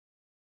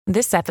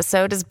This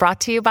episode is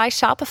brought to you by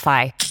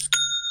Shopify.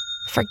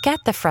 Forget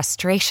the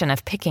frustration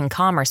of picking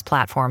commerce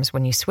platforms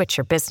when you switch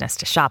your business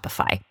to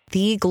Shopify,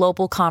 the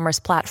global commerce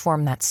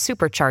platform that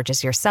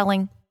supercharges your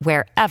selling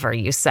wherever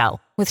you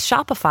sell. With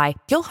Shopify,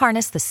 you'll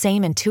harness the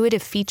same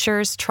intuitive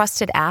features,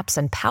 trusted apps,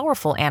 and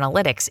powerful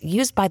analytics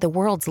used by the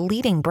world's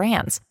leading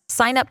brands.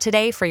 Sign up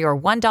today for your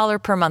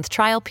 $1 per month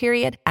trial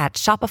period at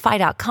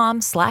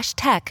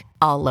shopify.com/tech,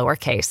 all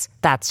lowercase.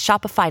 That's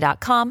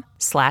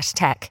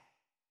shopify.com/tech.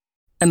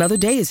 Another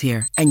day is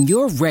here, and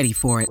you're ready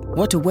for it.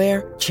 What to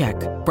wear? Check.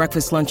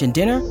 Breakfast, lunch, and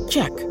dinner?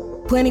 Check.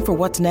 Planning for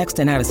what's next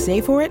and how to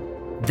save for it?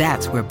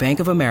 That's where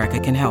Bank of America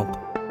can help.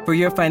 For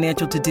your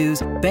financial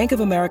to-dos, Bank of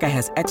America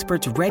has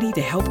experts ready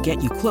to help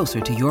get you closer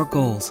to your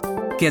goals.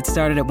 Get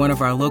started at one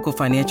of our local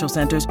financial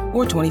centers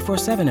or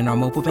 24/7 in our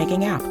mobile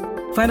banking app.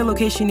 Find a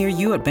location near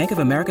you at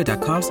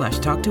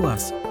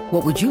bankofamerica.com/talktous.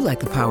 What would you like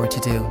the power to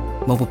do?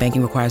 Mobile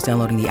banking requires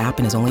downloading the app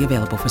and is only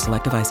available for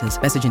select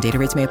devices. Message and data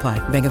rates may apply.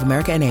 Bank of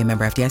America NA,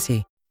 member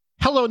FDIC.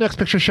 Hello, Next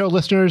Picture Show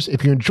listeners.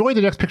 If you enjoy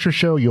the Next Picture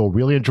Show, you'll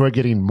really enjoy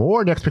getting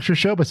more Next Picture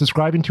Show by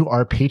subscribing to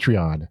our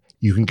Patreon.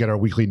 You can get our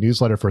weekly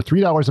newsletter for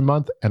 $3 a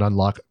month and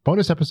unlock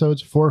bonus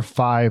episodes for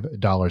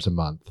 $5 a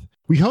month.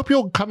 We hope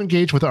you'll come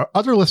engage with our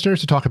other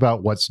listeners to talk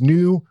about what's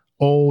new,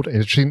 old,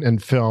 interesting,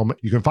 and film.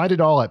 You can find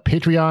it all at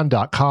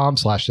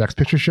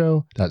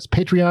patreon.com/nextpictureshow. That's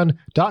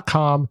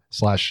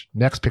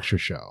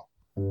patreon.com/nextpictureshow.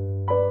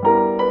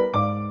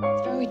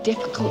 It's very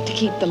difficult to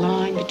keep the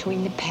line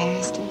between the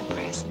past and the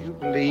present. You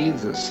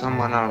believe that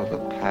someone out of the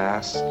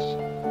past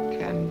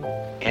can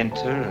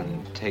enter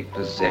and take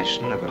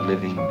possession of a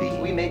living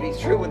being? We may be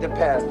through with the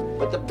past,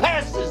 but the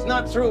past is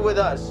not through with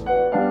us.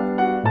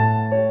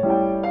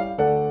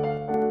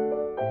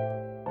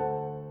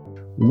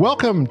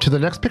 Welcome to the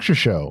Next Picture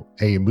Show,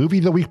 a Movie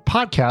of the Week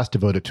podcast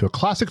devoted to a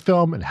classic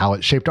film and how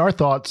it shaped our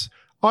thoughts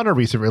on a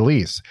recent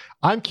release.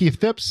 I'm Keith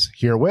Phipps,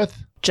 here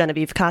with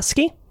Genevieve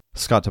Koski,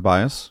 Scott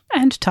Tobias,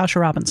 and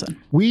Tasha Robinson.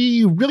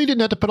 We really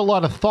didn't have to put a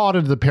lot of thought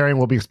into the pairing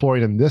we'll be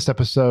exploring in this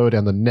episode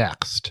and the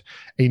next.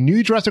 A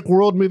new Jurassic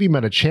World movie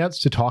meant a chance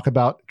to talk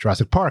about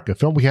Jurassic Park, a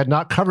film we had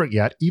not covered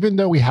yet, even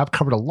though we have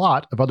covered a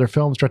lot of other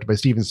films directed by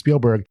Steven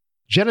Spielberg.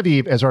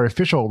 Genevieve, as our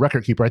official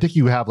record keeper, I think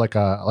you have like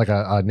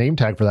a name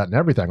tag for that and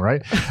everything,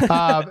 right?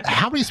 How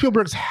many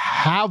Spielbergs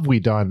have we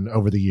done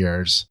over the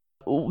years?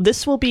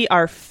 This will be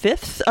our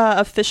fifth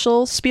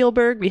official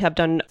Spielberg. We have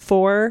done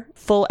 4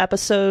 full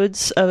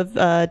episodes of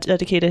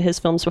dedicated to his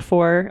films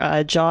before.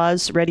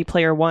 Jaws, Ready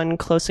Player One,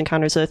 Close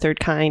Encounters of the Third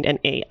Kind, and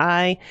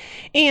AI.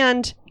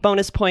 And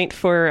bonus point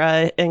for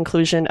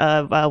inclusion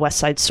of West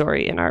Side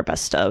Story in our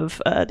Best of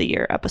the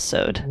Year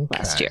episode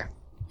last year.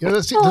 Yeah,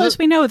 as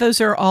we know,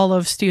 those are all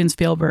of Steven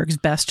Spielberg's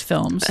best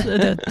films,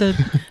 the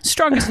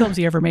strongest films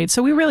he ever made.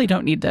 So we really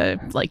don't need to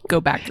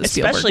go back to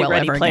Spielberg. Especially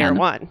Ready Player again.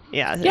 One.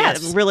 Yeah,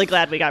 yes. I'm really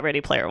glad we got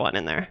Ready Player One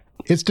in there.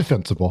 It's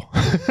defensible.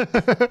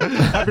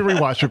 Having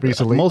rewatched it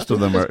recently, most of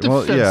them are.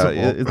 Well, yeah,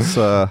 it's.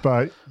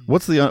 But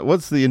what's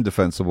the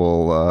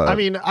indefensible? I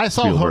mean, I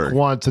saw Spielberg. Hook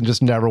once and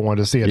just never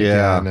wanted to see it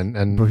again.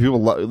 And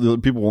people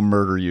will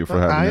murder you for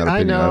having that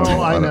opinion.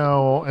 I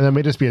know, and it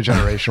may just be a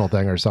generational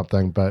thing or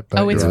something. But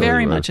it's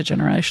very much a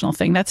generational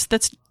thing. That's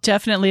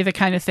definitely the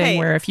kind of thing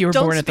where if you were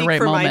born at the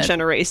right moment.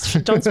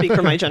 Don't speak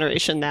for my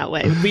generation that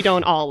way. We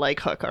don't all like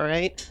Hook, all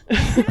right?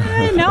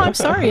 No, I'm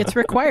sorry. It's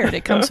required.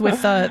 It comes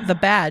with the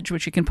badge,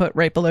 which you can put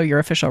right below your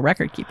official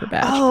record keeper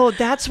badge. Oh,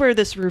 that's where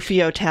this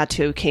Rufio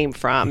tattoo came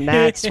from.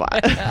 That's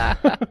why.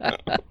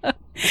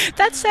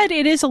 That said,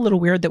 it is a little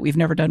weird that we've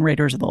never done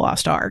Raiders of the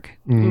Lost Ark.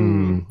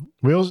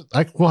 We'll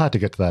have to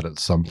get to that at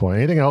some point.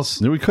 Anything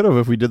else? We could have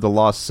if we did the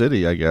Lost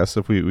City, I guess.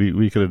 If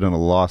we could have done a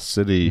Lost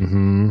City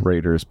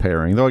Raiders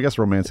pairing. Though I guess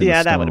Romancing the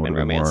Stone that would have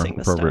been more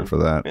appropriate for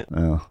that.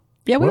 Yeah.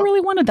 Yeah, we really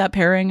wanted that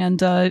pairing,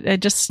 and we're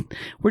just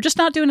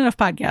not doing enough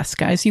podcasts,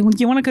 guys. You want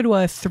to go to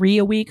a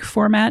 3-a-week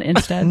format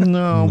instead?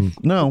 No,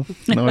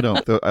 I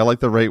don't. I like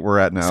the rate we're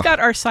at now. Scott,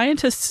 our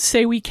scientists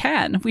say we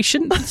can. We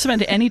shouldn't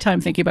spend any time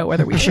thinking about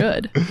whether we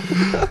should.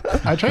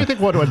 I try to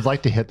think what I'd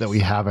like to hit that we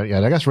haven't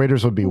yet. I guess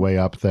Raiders would be way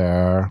up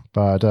there,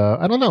 but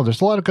I don't know.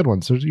 There's a lot of good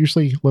ones. They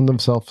usually lend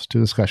themselves to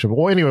discussion.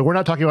 Well, anyway, we're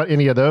not talking about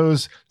any of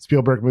those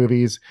Spielberg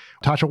movies.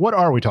 Tasha, what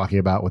are we talking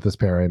about with this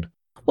pairing?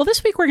 Well,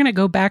 this week we're going to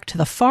go back to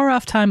the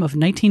far-off time of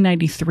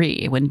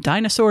 1993 when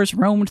dinosaurs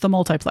roamed the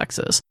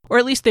multiplexes, or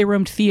at least they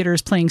roamed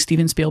theaters playing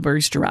Steven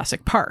Spielberg's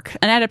Jurassic Park,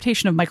 an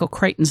adaptation of Michael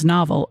Crichton's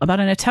novel about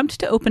an attempt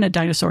to open a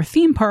dinosaur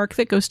theme park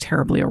that goes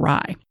terribly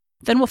awry.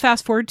 Then we'll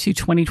fast forward to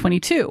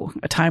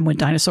 2022, a time when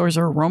dinosaurs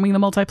are roaming the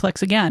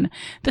multiplex again,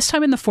 this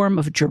time in the form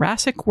of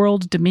Jurassic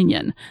World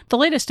Dominion, the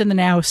latest in the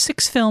now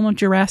 6-film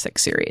Jurassic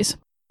series.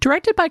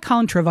 Directed by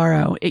Colin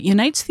Trevorrow, it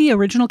unites the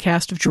original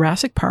cast of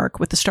Jurassic Park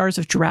with the stars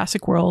of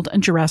Jurassic World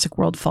and Jurassic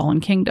World Fallen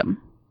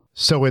Kingdom.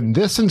 So in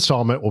this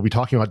installment, we'll be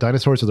talking about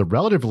dinosaurs of the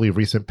relatively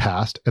recent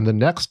past, and the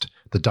next,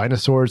 the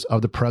dinosaurs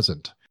of the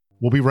present.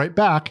 We'll be right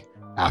back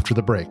after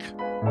the break.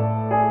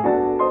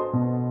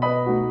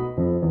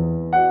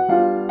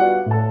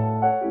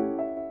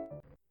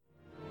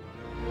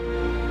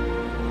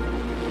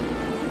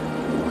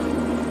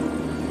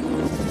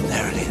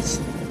 There it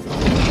is.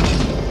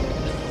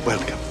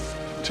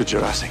 to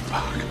Jurassic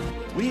Park.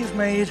 We've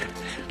made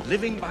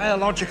living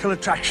biological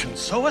attractions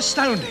so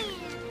astounding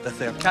that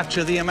they'll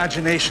capture the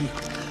imagination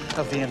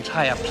of the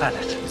entire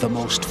planet. The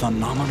most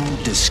phenomenal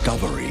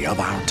discovery of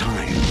our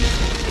time.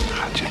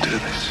 How'd you do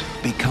this?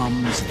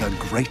 Becomes the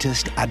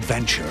greatest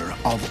adventure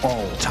of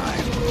all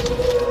time.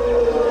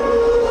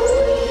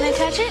 Can I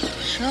touch it?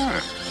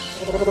 Sure.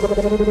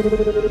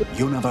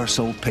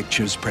 Universal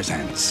Pictures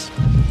presents.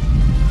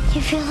 You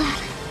feel that?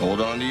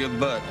 Hold on to your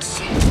butts.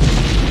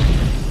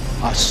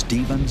 A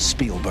Steven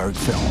Spielberg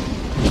film.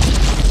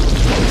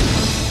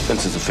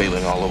 Fences are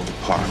failing all over the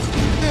park.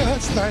 Yeah,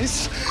 that's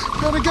nice.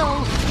 Gotta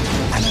go.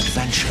 An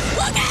adventure.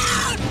 Look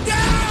out! Go!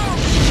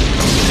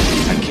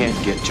 I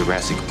can't get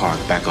Jurassic Park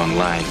back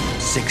online.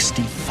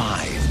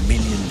 65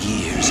 million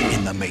years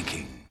in the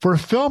making. For a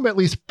film at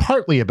least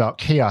partly about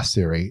chaos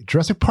theory,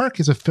 Jurassic Park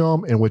is a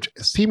film in which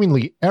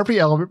seemingly every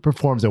element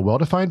performs a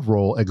well-defined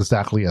role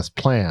exactly as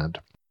planned.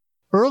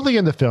 Early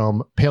in the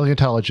film,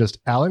 paleontologist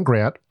Alan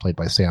Grant, played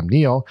by Sam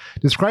Neill,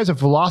 describes a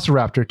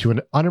velociraptor to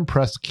an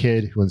unimpressed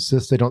kid who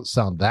insists they don't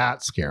sound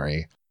that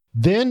scary.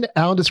 Then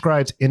Alan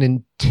describes in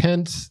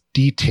intense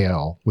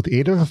detail, with the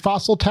aid of a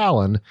fossil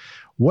talon,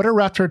 what a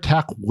raptor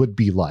attack would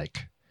be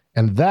like.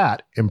 And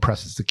that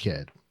impresses the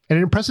kid. And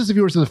it impresses the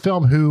viewers of the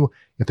film who,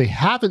 if they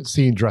haven't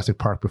seen Jurassic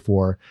Park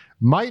before,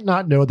 might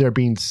not know they're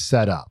being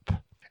set up.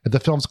 At the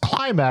film's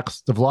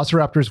climax, the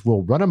velociraptors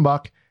will run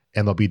amok,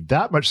 and they'll be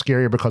that much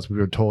scarier because we've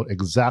been told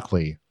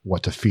exactly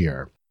what to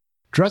fear.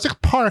 Jurassic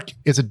Park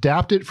is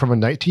adapted from a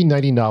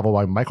 1990 novel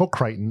by Michael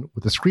Crichton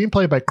with a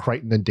screenplay by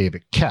Crichton and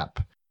David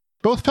Koepp.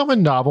 Both film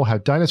and novel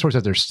have dinosaurs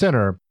at their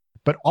center,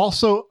 but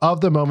also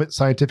of the moment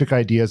scientific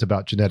ideas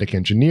about genetic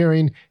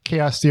engineering,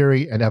 chaos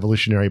theory, and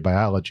evolutionary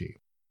biology.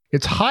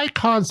 Its high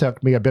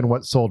concept may have been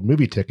what sold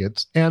movie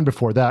tickets, and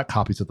before that,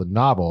 copies of the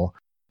novel,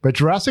 but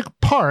Jurassic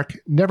Park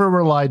never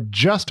relied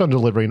just on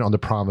delivering on the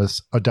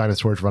promise of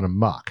dinosaurs run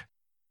amok.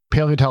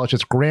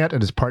 Paleontologist Grant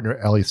and his partner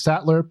Ellie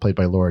Sattler, played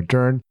by Laura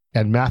Dern,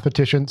 and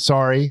chaotician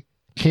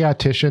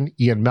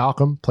Ian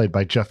Malcolm, played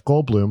by Jeff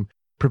Goldblum,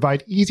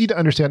 provide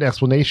easy-to-understand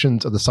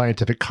explanations of the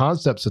scientific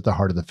concepts at the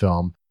heart of the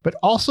film, but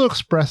also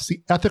express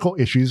the ethical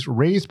issues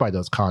raised by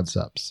those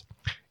concepts.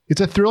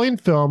 It's a thrilling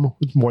film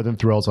with more than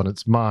thrills on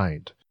its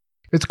mind.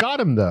 It's got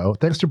him, though,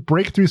 thanks to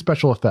breakthrough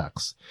special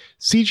effects.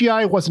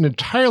 CGI wasn't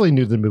entirely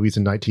new to the movies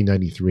in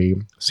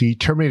 1993, see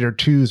Terminator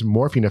 2's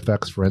morphing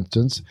effects, for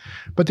instance,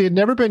 but they had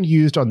never been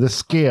used on this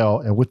scale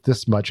and with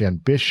this much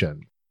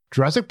ambition.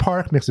 Jurassic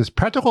Park mixes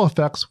practical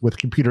effects with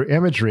computer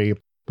imagery,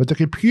 but the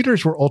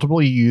computers were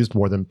ultimately used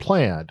more than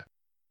planned.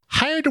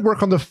 Hired to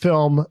work on the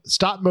film,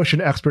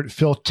 stop-motion expert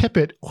Phil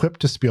Tippett quipped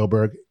to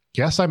Spielberg,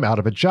 "Guess I'm out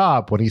of a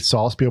job," when he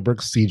saw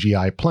Spielberg's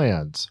CGI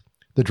plans.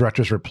 The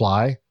director's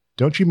reply,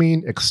 "Don't you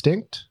mean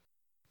extinct?"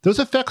 Those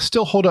effects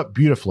still hold up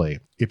beautifully.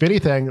 If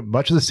anything,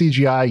 much of the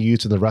CGI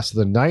used in the rest of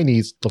the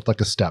 90s looked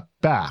like a step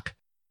back.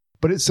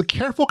 But it's the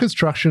careful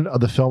construction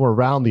of the film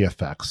around the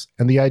effects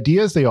and the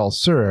ideas they all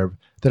serve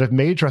that have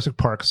made Jurassic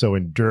Park so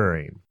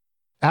enduring.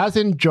 As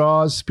in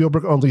Jaws,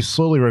 Spielberg only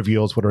slowly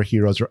reveals what our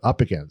heroes are up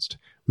against.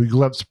 We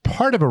glimpse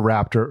part of a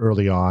raptor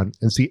early on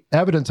and see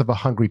evidence of a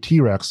hungry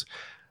T-Rex,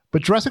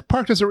 but Jurassic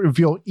Park doesn't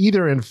reveal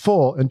either in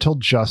full until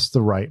just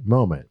the right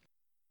moment.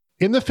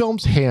 In the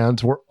film's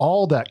hands, we're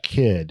all that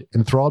kid,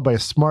 enthralled by a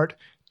smart,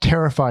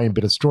 terrifying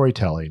bit of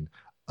storytelling,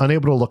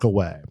 unable to look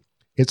away.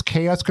 It's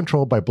chaos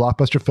controlled by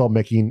blockbuster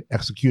filmmaking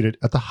executed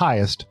at the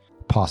highest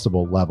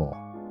possible level.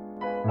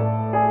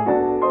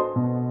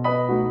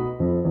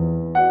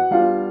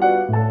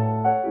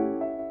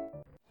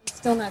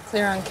 Still not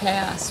clear on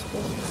chaos.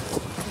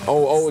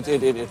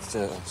 It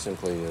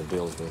simply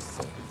deals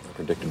with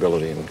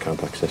predictability in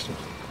complex systems.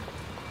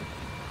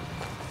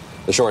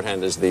 The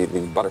shorthand is the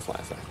butterfly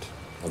effect.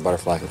 A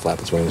butterfly can flap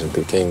its wings in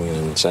Peking,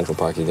 and in Central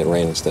Park you get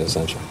rain instead of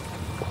sunshine.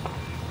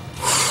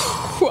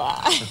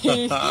 Why?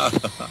 Did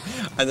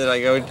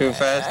I go too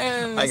fast?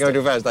 I go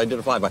too fast. I did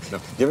a flyby. No,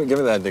 give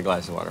me that big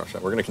glass of water.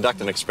 We're going to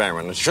conduct an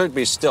experiment. It should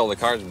be still. The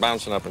car's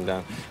bouncing up and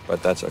down,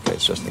 but that's okay.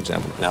 It's just an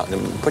example. Now,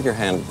 put your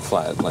hand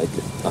flat like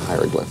a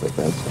hieroglyphic.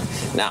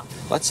 Now,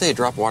 let's say a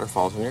drop of water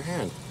falls in your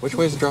hand. Which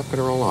way is the drop going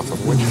to roll off?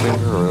 Of which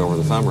finger, or over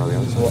the thumb, or the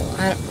other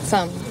side?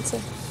 Thumb, let's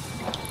say.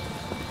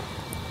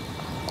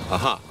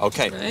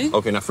 Okay.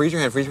 Okay, now freeze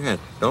your hand.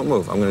 Don't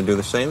move. I'm going to do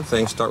the same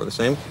thing. Start with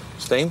the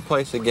same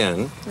place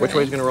again. Which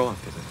way is it going to roll off,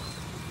 do you think?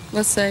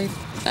 Let's say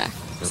back.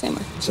 Same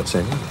way.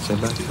 Same way? Same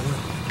back?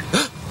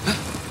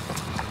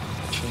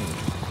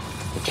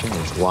 It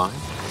changed. Why?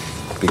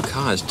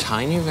 Because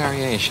tiny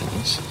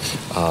variations,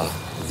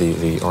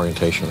 the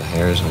orientation of the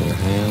hairs on your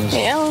hands.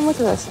 Hey, Ellen,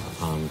 look at this.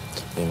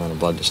 The amount of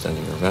blood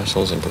distending your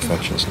vessels,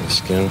 imperfections in the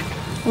skin.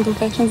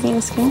 Imperfections in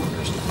the skin?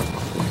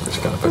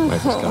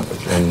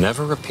 Microscopic. And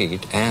never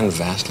repeat and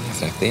vastly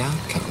affect the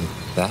outcome.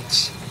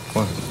 That's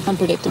one.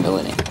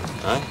 Unpredictability.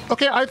 Right?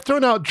 Okay, I've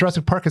thrown out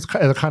Jurassic Park as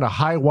a kind of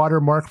high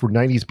water mark for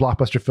 90s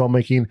blockbuster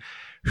filmmaking.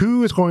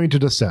 Who is going to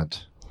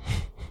dissent?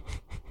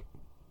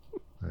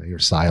 Your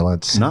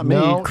silence. Not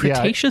me.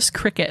 Cretaceous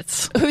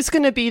crickets. Who's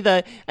going to be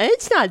the,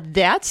 it's not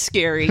that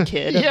scary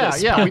kid of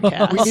this we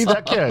need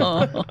that kid.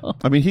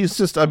 I mean,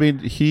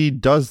 he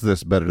does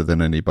this better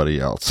than anybody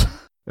else.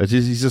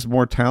 He's just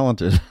more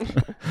talented,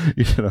 and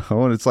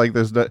it's like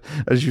there's,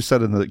 as you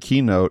said in the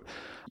keynote,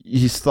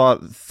 he's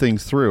thought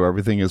things through.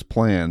 Everything is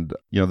planned.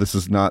 This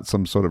is not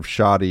some sort of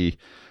shoddy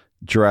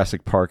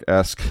Jurassic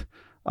Park-esque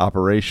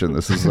operation.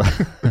 This is,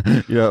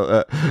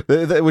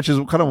 which is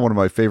kind of one of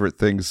my favorite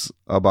things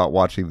about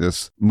watching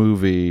this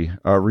movie,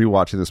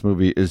 rewatching this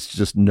movie, is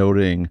just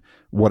noting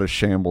what a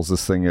shambles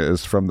this thing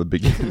is from the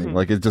beginning.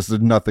 Like, it just,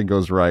 nothing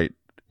goes right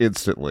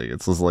instantly.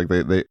 It's just like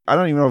they I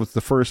don't even know if it's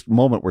the first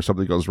moment where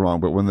something goes wrong,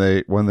 but when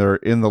they're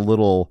in the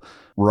little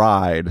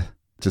ride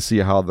to see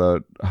how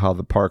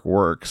the park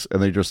works,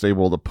 and they're just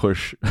able to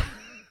push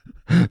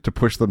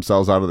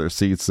themselves out of their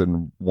seats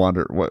and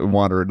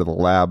wander into the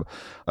lab.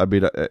 I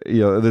mean,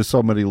 there's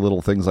so many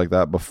little things like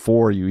that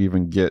before you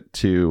even get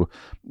to,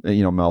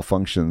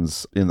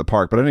 malfunctions in the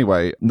park. But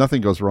anyway,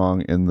 nothing goes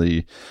wrong in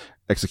the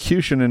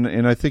execution.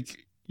 And I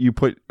think you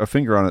put a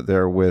finger on it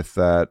there with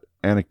that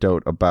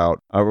anecdote about,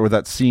 or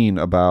that scene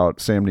about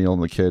Sam Neill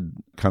and the kid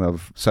kind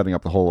of setting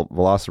up the whole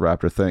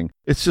Velociraptor thing.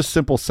 It's just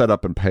simple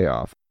setup and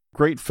payoff.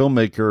 Great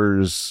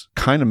filmmakers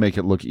kind of make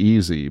it look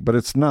easy, but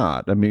it's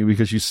not. I mean,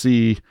 because you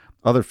see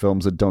other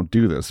films that don't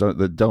do this,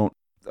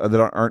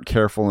 that aren't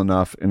careful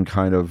enough in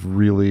kind of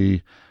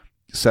really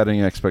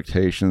setting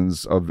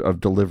expectations of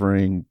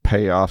delivering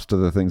payoffs to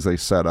the things they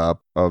set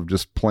up, of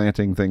just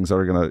planting things that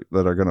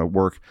are gonna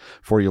work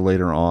for you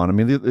later on. I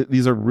mean,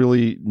 these are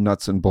really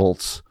nuts and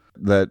bolts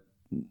that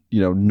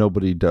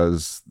nobody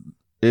does.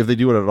 If they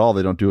do it at all,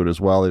 they don't do it as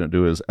well. They don't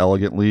do it as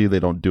elegantly. They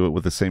don't do it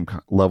with the same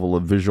level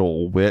of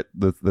visual wit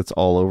that's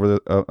all over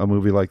a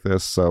movie like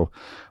this. So,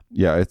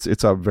 yeah,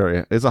 it's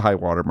a high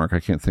watermark. I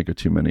can't think of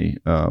too many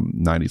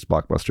 90s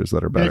blockbusters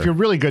that are better. And if you're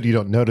really good, you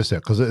don't notice it,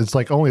 because it's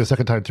like only the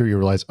second time through you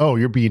realize, oh,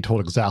 you're being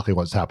told exactly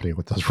what's happening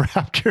with those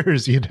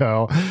raptors,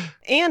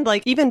 And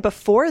like even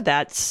before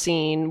that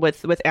scene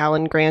with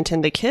Alan Grant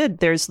and the kid,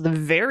 there's the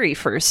very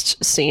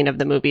first scene of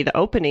the movie, the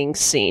opening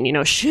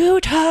scene,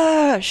 shoot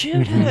her,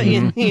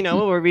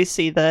 where we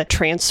see the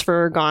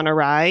transfer gone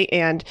awry.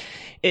 And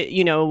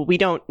we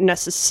don't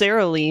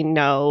necessarily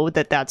know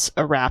that that's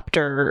a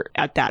raptor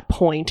at that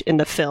point in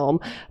the film,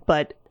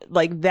 but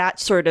like that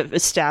sort of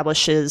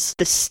establishes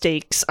the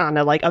stakes on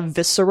a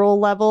visceral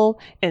level.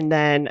 And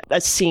then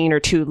a scene or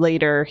two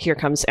later, here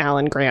comes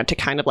Alan Grant to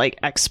kind of like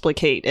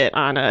explicate it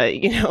on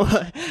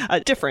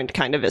a different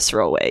kind of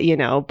visceral way,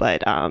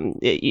 but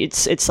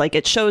it's like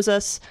it shows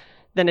us,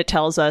 then it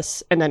tells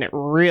us, and then it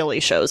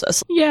really shows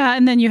us. Yeah,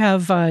 and then you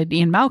have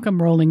Ian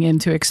Malcolm rolling in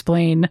to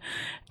explain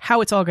how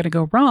it's all going to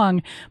go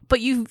wrong. But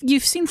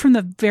you've seen from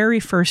the very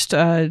first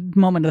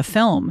moment of the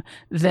film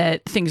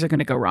that things are going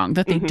to go wrong,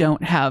 that they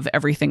don't have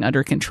everything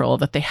under control,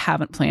 that they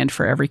haven't planned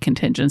for every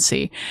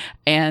contingency,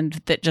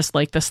 and that just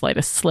like the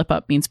slightest slip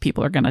up means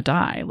people are going to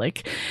die.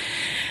 Like,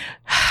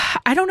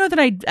 I don't know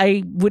that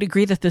I would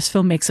agree that this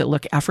film makes it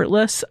look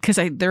effortless, because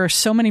there are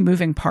so many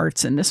moving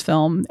parts in this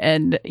film,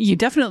 and you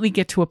definitely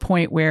get to a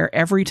point where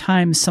every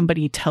time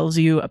somebody tells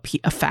you a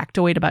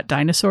factoid about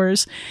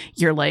dinosaurs,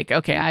 you're like,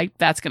 okay,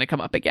 that's going to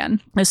come up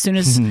again. As soon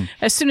as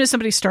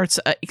somebody starts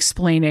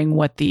explaining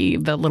what the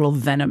little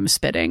venom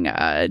spitting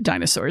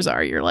dinosaurs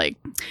are, you're like,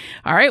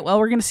 all right, well,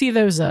 we're going to see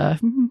those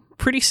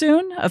pretty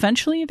soon.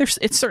 Eventually,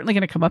 it's certainly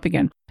going to come up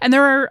again. And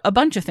there are a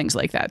bunch of things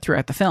like that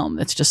throughout the film.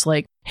 It's just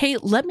like, hey,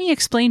 let me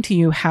explain to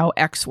you how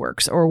X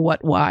works or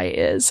what Y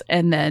is.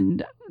 And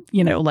then,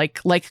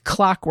 like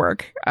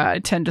clockwork,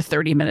 10 to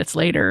 30 minutes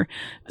later,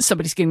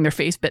 somebody's getting their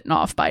face bitten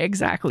off by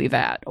exactly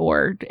that.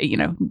 Or,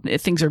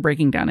 things are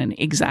breaking down in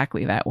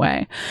exactly that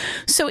way.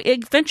 So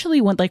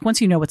eventually,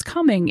 once you know what's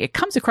coming, it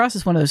comes across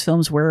as one of those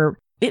films where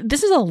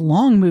this is a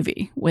long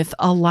movie with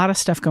a lot of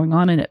stuff going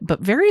on in it, but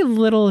very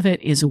little of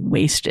it is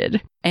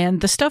wasted. And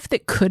the stuff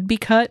that could be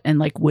cut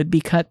and would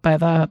be cut by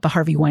the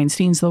Harvey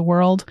Weinsteins of the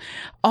world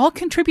all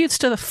contributes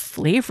to the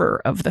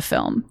flavor of the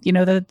film.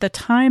 The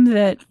time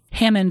that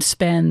Hammond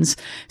spends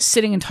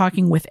sitting and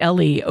talking with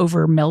Ellie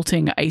over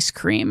melting ice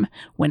cream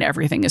when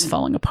everything is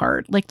falling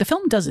apart. The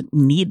film doesn't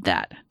need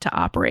that to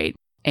operate.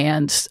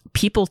 And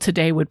people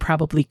today would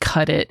probably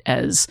cut it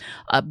as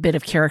a bit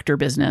of character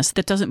business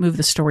that doesn't move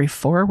the story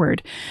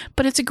forward.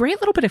 But it's a great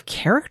little bit of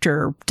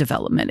character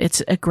development.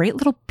 It's a great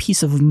little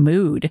piece of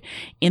mood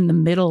in the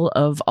middle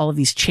of all of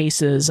these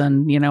chases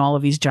and, all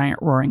of these giant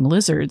roaring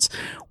lizards,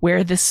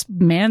 where this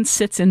man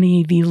sits in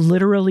the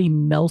literally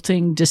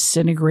melting,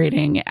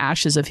 disintegrating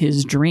ashes of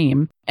his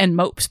dream and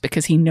mopes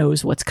because he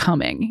knows what's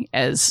coming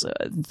as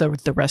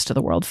the rest of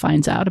the world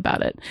finds out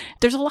about it.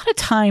 There's a lot of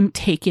time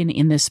taken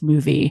in this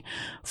movie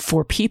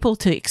for people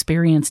to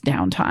experience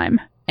downtime.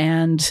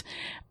 And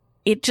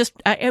it just,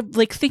 I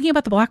thinking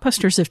about the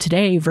blockbusters of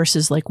today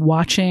versus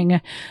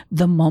watching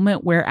the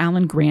moment where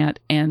Alan Grant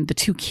and the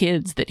two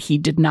kids that he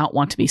did not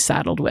want to be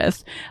saddled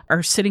with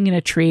are sitting in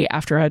a tree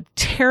after a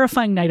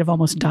terrifying night of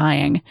almost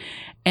dying.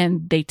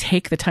 And they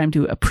take the time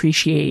to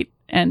appreciate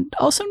and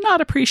also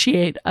not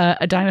appreciate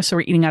a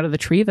dinosaur eating out of the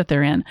tree that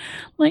they're in.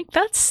 Like,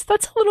 that's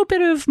a little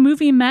bit of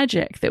movie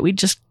magic that we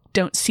just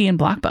don't see in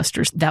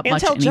blockbusters that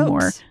much anymore.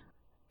 Jokes.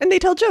 And they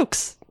tell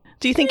jokes.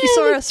 Do you think you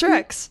saw us,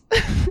 Rex?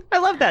 I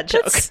love that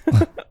joke.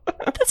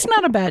 That's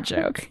not a bad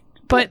joke.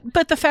 But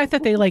the fact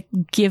that they like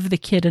give the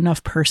kid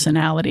enough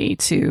personality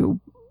to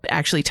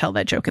actually tell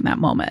that joke in that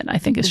moment, I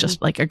think is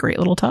just like a great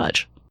little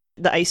touch.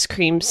 The ice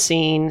cream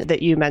scene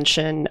that you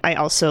mentioned, I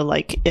also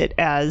like it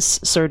as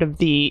sort of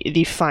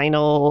the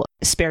final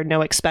spared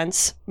no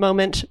expense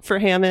moment for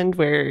Hammond,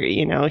 where,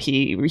 you know,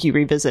 he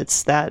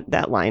revisits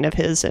that line of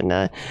his in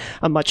a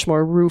much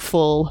more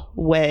rueful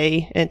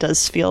way. It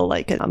does feel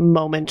like a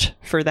moment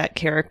for that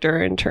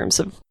character in terms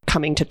of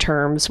coming to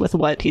terms with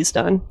what he's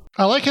done.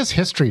 I like his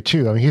history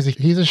too. I mean,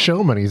 he's a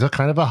showman. He's a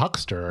kind of a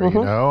huckster, you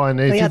know. And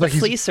it seems the like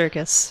flea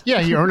circus.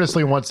 Yeah, he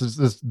earnestly wants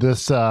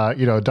this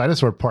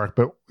dinosaur park,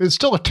 but it's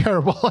still a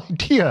terrible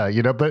idea,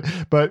 you know.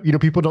 But you know,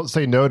 people don't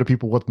say no to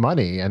people with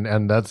money,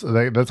 and that's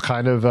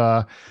kind of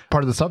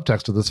part of the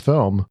subtext of this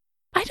film.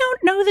 I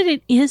don't know that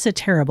it is a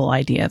terrible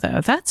idea,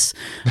 though. That's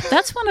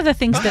one of the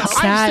things that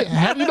sad.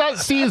 Have you not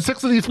seen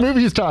 6 of these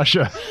movies,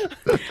 Tasha?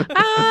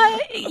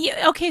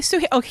 Okay, so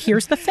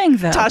here's the thing,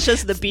 though.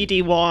 Tasha's the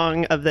BD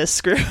Wong of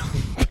this group.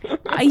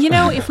 You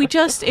know, if we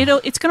just,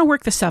 it's going to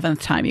work the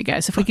 7th time, you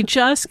guys. If we could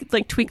just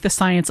like tweak the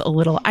science a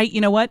little, you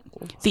know what?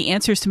 The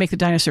answer is to make the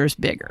dinosaurs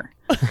bigger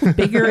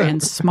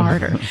and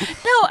smarter.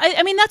 No,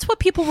 I mean, that's what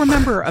people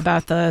remember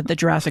about the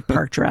Jurassic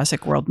Park,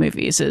 Jurassic World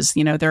movies is,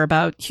 you know, they're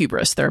about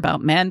hubris. They're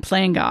about man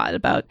playing God,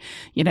 about,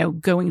 you know,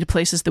 going to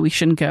places that we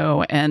shouldn't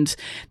go. And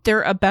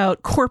they're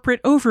about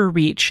corporate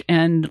overreach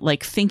and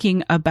like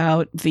thinking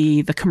about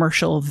the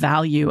commercial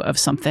value of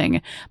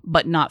something,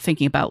 but not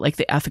thinking about like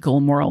the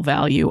ethical, moral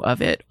value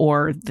of it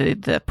or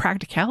the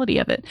practicality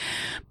of it.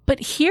 But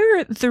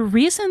here, the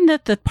reason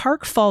that the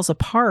park falls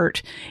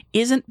apart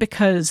isn't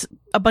because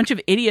a bunch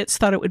of idiots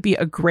thought it would be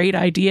a great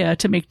idea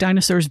to make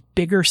dinosaurs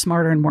bigger,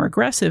 smarter, and more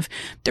aggressive.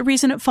 The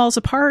reason it falls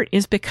apart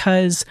is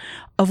because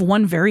of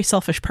one very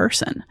selfish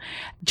person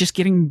just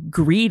getting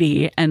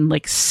greedy and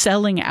like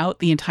selling out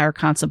the entire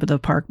concept of the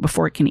park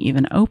before it can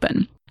even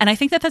open. And I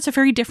think that that's a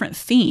very different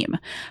theme.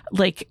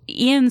 Like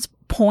Ian's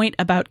point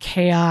about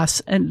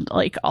chaos and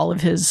like all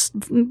of his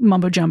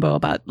mumbo jumbo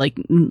about like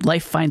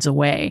life finds a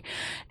way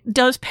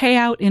does pay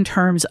out in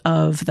terms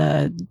of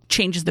the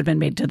changes that have been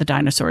made to the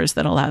dinosaurs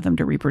that allow them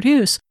to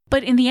reproduce.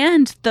 But in the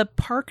end, the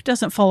park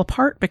doesn't fall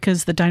apart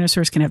because the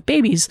dinosaurs can have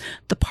babies.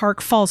 The park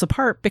falls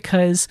apart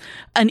because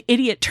an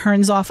idiot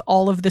turns off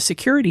all of the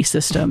security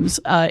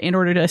systems in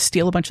order to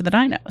steal a bunch of the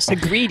dinos. A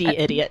greedy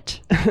idiot.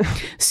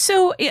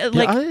 So,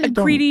 a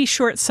greedy,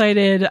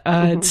 short-sighted,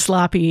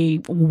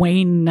 sloppy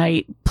Wayne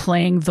Knight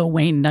playing the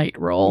Wayne Knight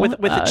role with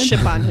a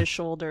chip on his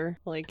shoulder,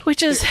 like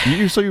which is.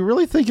 So you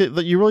really think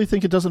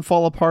it doesn't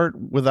fall apart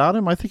without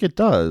him? I think it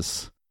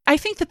does. I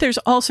think that there's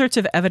all sorts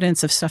of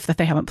evidence of stuff that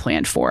they haven't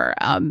planned for.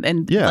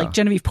 Like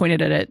Genevieve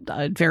pointed at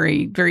it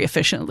very, very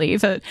efficiently.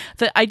 The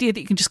idea that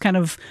you can just kind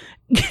of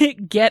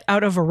get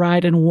out of a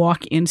ride and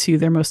walk into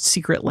their most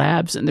secret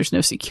labs and there's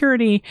no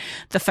security.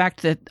 The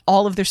fact that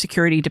all of their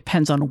security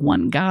depends on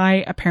one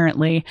guy,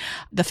 apparently.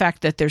 The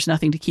fact that there's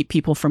nothing to keep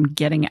people from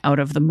getting out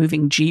of the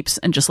moving Jeeps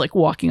and just like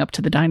walking up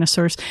to the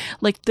dinosaurs.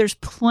 Like there's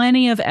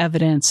plenty of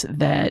evidence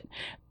that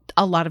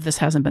a lot of this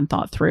hasn't been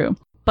thought through.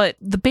 But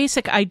the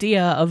basic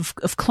idea of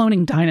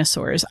cloning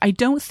dinosaurs, I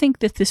don't think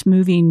that this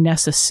movie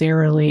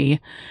necessarily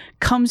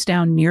comes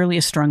down nearly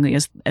as strongly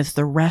as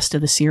the rest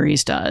of the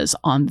series does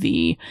on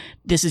the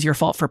 "this is your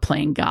fault for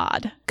playing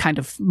God" kind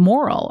of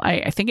moral.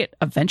 I think it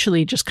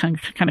eventually just kind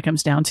of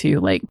comes down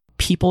to like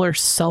people are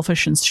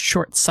selfish and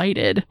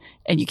short-sighted,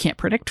 and you can't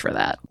predict for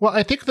that. Well,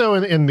 I think though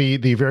in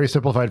the very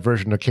simplified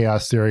version of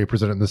chaos theory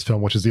presented in this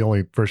film, which is the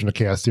only version of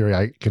chaos theory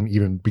I can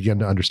even begin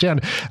to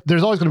understand,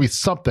 there's always going to be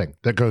something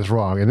that goes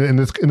wrong. And in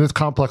this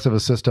complex of a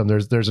system,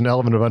 there's an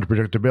element of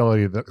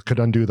unpredictability that could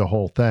undo the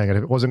whole thing. And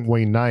if it wasn't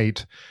Wayne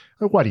Knight,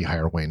 why do you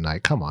hire Wayne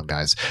Knight? Come on,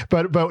 guys.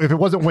 But if it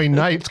wasn't Wayne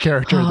Knight's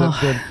character,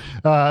 then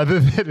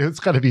it's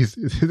got to be,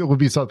 it would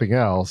be something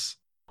else.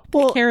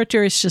 Well, the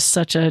character is just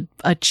such a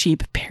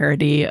cheap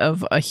parody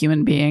of a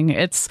human being.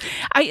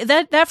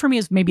 That for me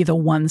is maybe the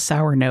one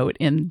sour note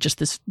in just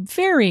this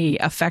very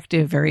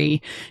effective,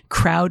 very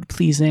crowd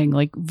pleasing,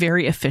 like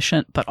very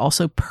efficient, but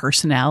also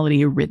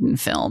personality ridden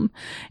film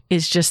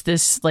is just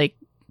this like,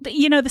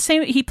 you know, the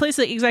same, he plays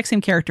the exact same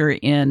character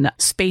in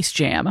Space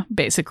Jam,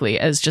 basically,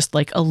 as just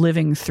like a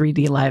living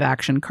 3D live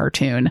action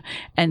cartoon.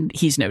 And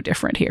he's no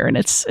different here. And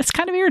it's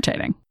kind of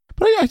irritating.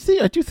 But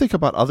I do think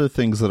about other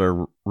things that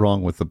are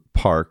wrong with the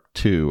park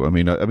too. I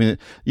mean,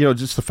 you know,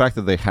 just the fact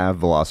that they have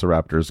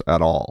velociraptors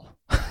at all.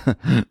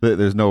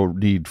 There's no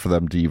need for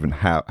them to even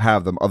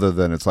have them, other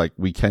than it's like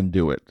we can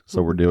do it,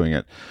 so we're doing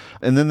it.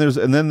 And then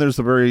there's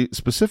a very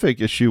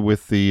specific issue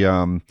with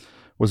the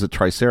was it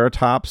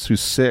Triceratops who's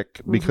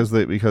sick because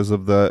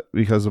of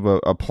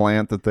a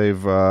plant that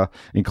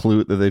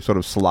they've sort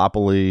of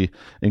sloppily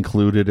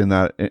included in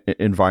that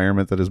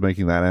environment that is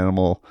making that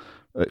animal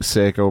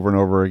sick over and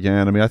over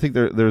again. I mean, I think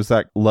there's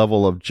that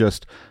level of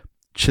just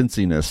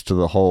chintziness to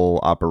the whole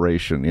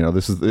operation. You know,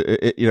 this is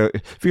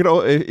if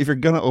you're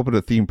gonna open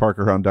a theme park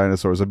around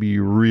dinosaurs, I mean,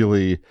 you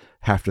really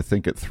have to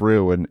think it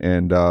through,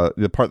 and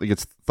the part that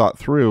gets thought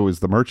through is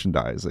the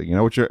merchandising, you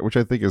know, which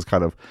I think is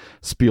kind of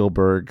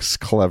Spielberg's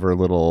clever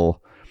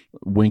little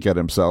wink at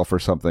himself or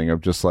something,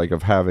 of just like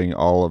of having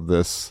all of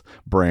this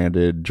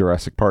branded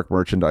Jurassic Park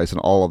merchandise,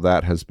 and all of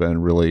that has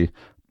been really,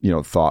 you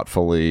know,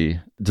 thoughtfully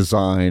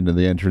designed, and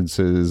the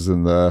entrances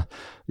and the,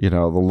 you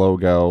know, the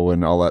logo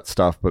and all that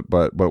stuff.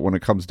 But when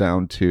it comes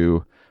down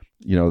to,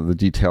 you know, the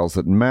details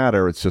that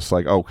matter, it's just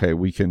like, okay,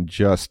 we can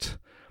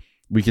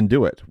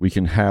do it. We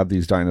can have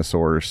these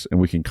dinosaurs and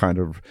we can kind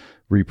of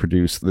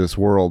reproduce this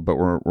world, but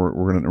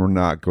we're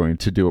not going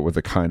to do it with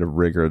the kind of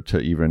rigor to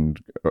even,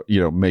 you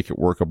know, make it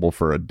workable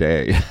for a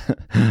day.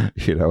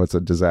 You know, it's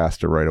a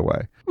disaster right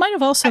away. Might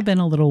have also been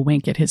a little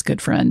wink at his good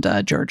friend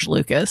George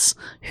Lucas,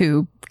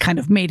 who kind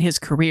of made his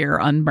career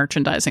on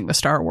merchandising the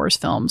Star Wars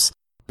films.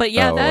 But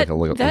yeah,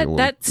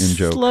 that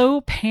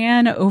slow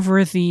pan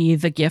over the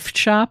gift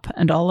shop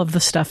and all of the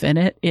stuff in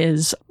it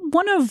is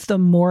one of the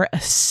more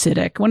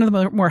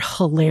more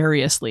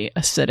hilariously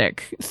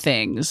acidic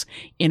things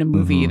in a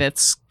movie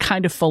that's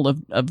kind of full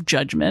of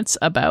judgments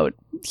about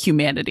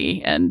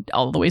humanity and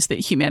all the ways that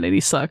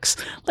humanity sucks.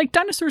 Like,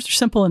 dinosaurs are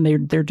simple and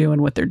they're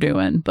doing what they're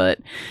doing, but,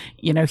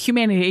 you know,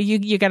 humanity,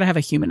 you got to have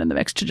a human in the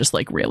mix to just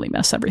like really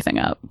mess everything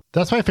up.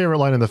 That's my favorite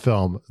line in the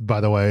film,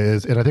 by the way,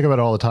 is, and I think about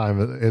it all the time,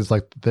 is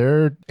like,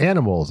 they're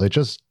animals. They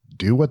just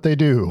do what they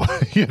do,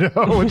 you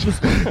know, which is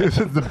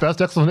the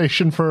best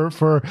explanation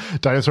for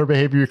dinosaur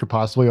behavior you could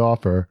possibly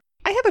offer.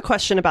 I have a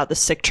question about the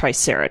sick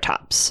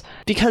Triceratops,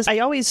 because I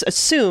always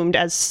assumed,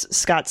 as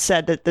Scott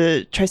said, that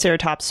the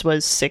Triceratops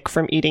was sick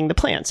from eating the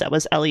plants. That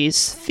was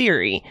Ellie's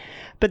theory.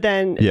 But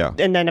then,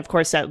 and then, of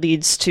course, that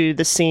leads to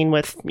the scene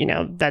with, you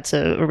know, that's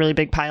a really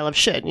big pile of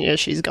shit. You know,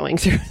 she's going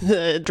through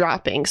the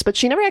droppings, but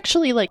she never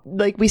actually, like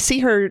we see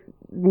her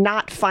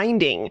not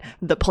finding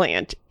the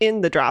plant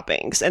in the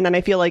droppings. And then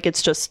I feel like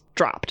it's just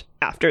dropped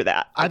after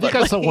that. I think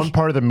that's the one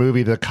part of the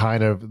movie that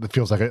kind of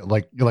feels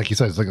like you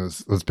said,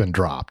 it's been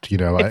dropped, you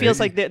know. It feels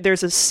like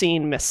there's a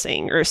scene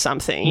missing or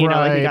something, you know,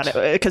 like we got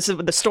it because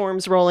the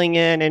storm's rolling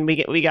in and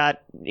we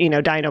got, you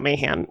know, Dino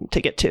Mayhem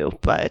to get to.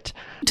 But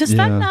does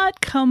that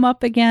not come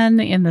up again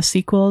in the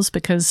sequels?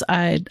 Because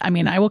I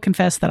mean, I will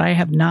confess that I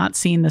have not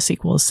seen the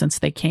sequels since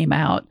they came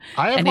out.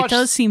 It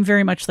does seem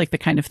very much like the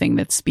kind of thing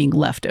that's being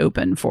left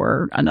open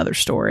for another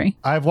story.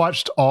 I've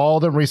watched all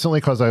of them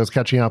recently because I was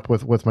catching up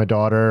with my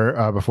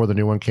daughter before the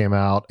new one came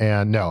out,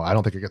 and no, I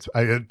don't think it gets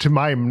to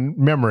my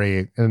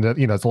memory, and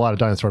you know, it's a lot of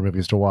dinosaur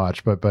movies to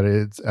watch, but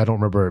I don't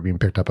remember it being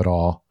picked up at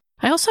all.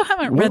 I also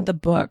haven't read the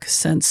book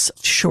since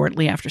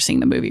shortly after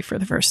seeing the movie for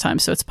the first time,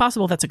 so it's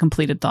possible that's a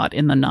completed thought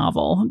in the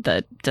novel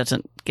that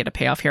doesn't get a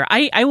payoff here.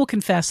 I will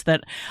confess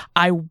that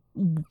I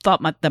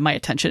thought that my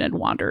attention had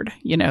wandered,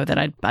 you know, that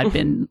I'd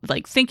been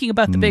like thinking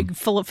about the big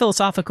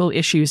philosophical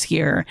issues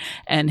here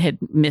and had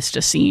missed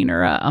a scene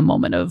or a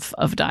moment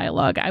of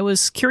dialogue. I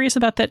was curious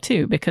about that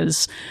too,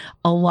 because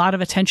a lot of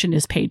attention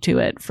is paid to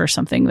it for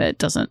something that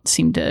doesn't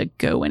seem to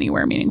go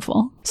anywhere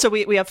meaningful. So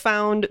we have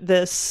found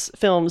this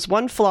film's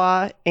one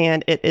flaw,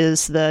 and it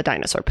is the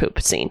dinosaur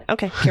poop scene.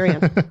 Okay, carry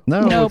on.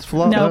 No, it's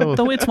flaw. No,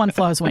 though its one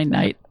flaw is Wayne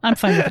Knight. I'm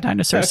fine with the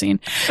dinosaur scene,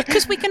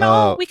 because we can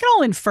all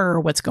infer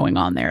what's going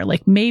on there.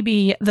 Like,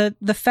 maybe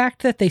the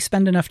fact that they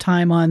spend enough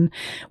time on,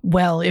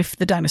 well, if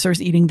the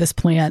dinosaur's eating this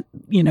plant,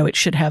 you know, it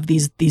should have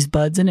these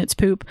buds in its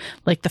poop.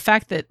 Like, the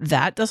fact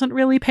that doesn't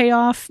really pay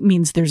off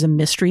means there's a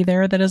mystery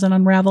there that isn't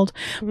unraveled.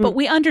 But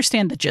we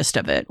understand the gist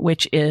of it,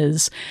 which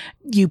is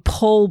you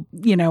pull,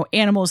 you know,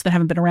 animals that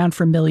haven't been around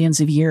for millions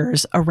of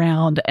years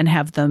around and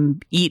have them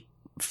eat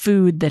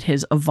food that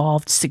has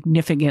evolved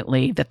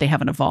significantly that they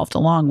haven't evolved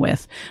along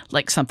with.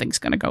 Like, something's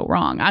going to go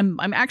wrong. I'm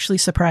actually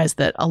surprised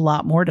that a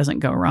lot more doesn't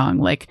go wrong.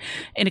 Like,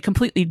 in a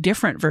completely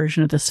different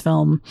version of this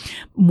film,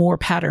 more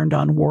patterned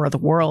on War of the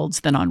Worlds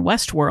than on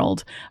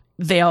Westworld,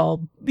 they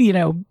all, you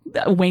know,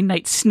 Wayne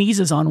Knight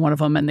sneezes on one of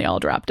them and they all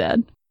drop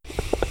dead.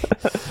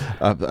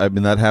 I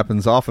mean, that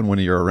happens often when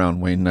you're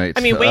around Wayne Knight.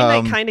 I mean, Wayne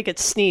Knight kind of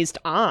gets sneezed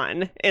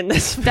on in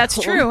this film. That's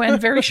true,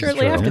 and very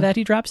shortly after that,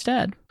 he drops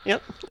dead.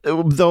 Yep.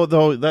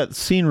 Though that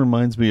scene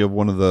reminds me of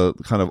one of the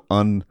kind of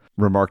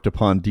unremarked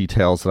upon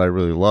details that I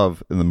really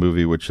love in the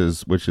movie, which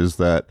is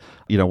that,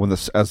 you know,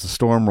 as the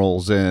storm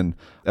rolls in,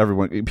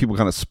 people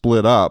kind of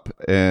split up,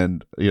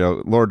 and, you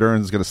know, Laura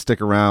Dern's going to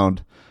stick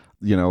around,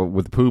 you know,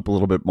 with poop a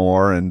little bit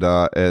more, and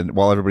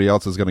while everybody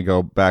else is going to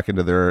go back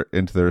into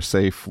their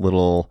safe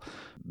little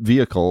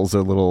vehicles,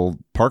 their little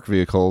park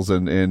vehicles,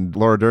 and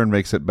Laura Dern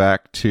makes it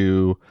back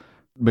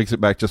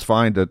just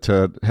fine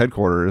to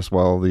headquarters,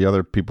 while the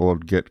other people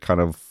get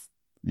kind of,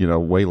 you know,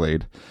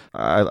 waylaid.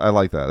 I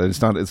like that.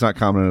 It's not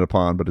commented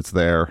upon, but it's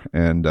there,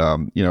 and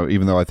you know,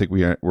 even though I think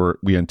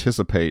we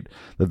anticipate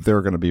that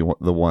they're going to be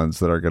the ones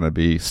that are going to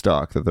be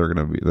stuck, that they're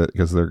going to be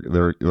because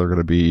they're going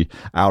to be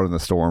out in the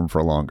storm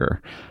for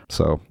longer.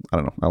 So I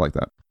don't know. I like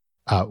that.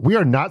 We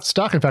are not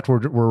stuck. In fact,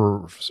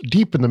 we're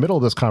deep in the middle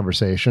of this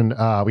conversation.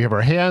 We have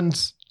our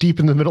hands deep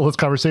in the middle of this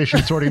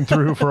conversation, sorting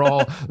through for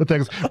all the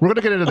things. We're going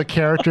to get into the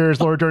characters,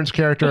 Laura Dern's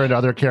character and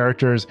other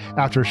characters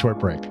after a short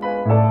break.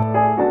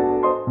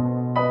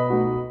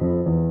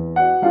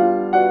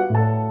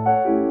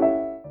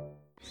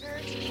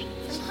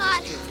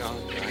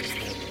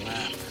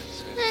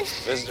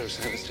 Visitor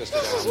center is just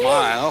about a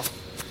mile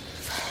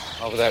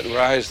over that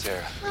rise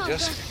there.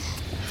 Just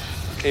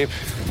keep.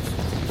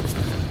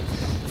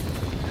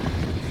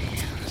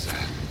 What is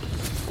that?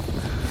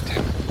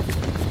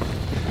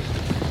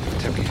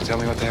 Tim, can you tell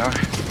me what they are?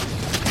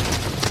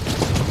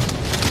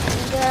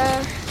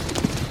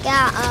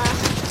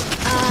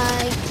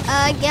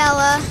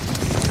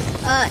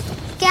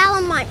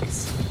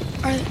 Gallimimus.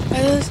 Are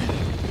those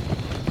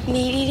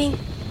meat-eating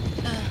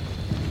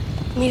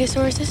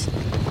metosauruses?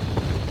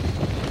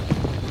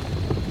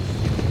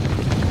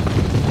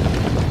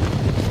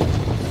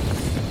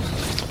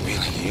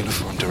 Wheeling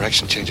uniform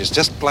direction changes,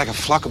 just like a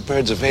flock of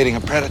birds evading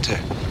a predator.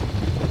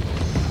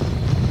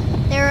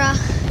 They're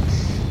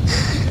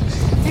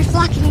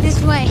flocking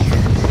this way.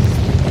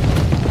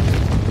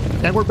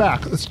 And we're back.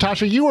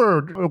 Tasha, you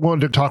were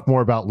wanting to talk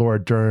more about Laura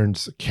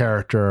Dern's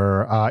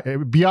character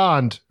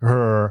beyond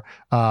her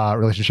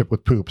relationship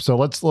with Poop. So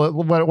why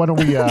don't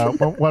we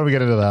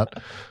get into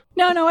that?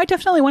 No, I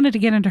definitely wanted to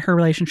get into her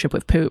relationship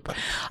with Poop.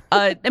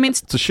 I mean,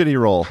 it's a shitty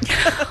role.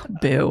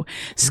 Boo.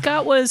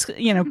 Scott was,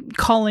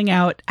 calling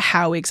out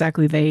how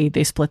exactly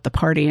they split the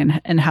party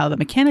and how the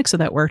mechanics of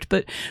that worked.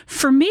 But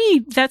for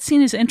me, that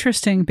scene is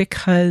interesting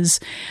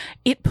because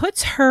it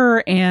puts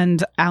her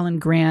and Alan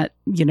Grant,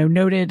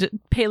 noted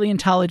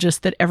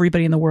paleontologist that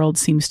everybody in the world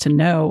seems to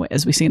know,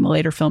 as we see in the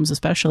later films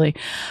especially.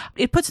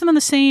 It puts them on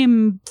the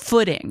same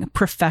footing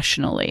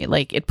professionally.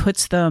 Like, it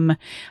puts them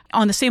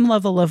on the same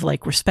level of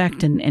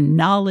respect and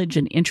knowledge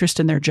and interest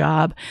in their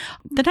job.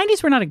 The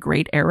 90s were not a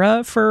great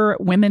era for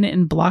women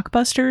in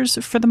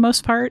blockbusters for the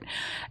most part.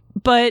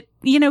 But,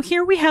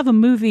 here we have a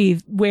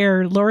movie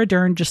where Laura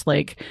Dern just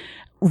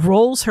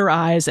rolls her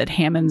eyes at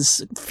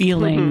Hammond's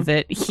feeling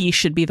that he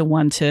should be the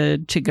one to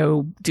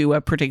go do a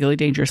particularly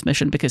dangerous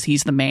mission because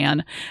he's the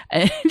man.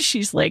 And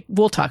she's like,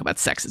 we'll talk about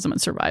sexism and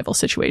survival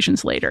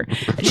situations later.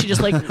 And she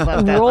just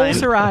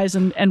rolls her eyes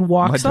and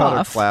walks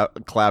off. My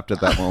daughter clapped at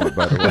that moment,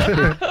 by the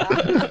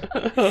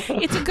way.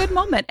 It's a good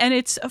moment. And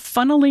it's,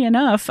 funnily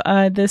enough,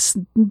 this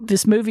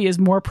movie is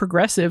more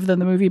progressive than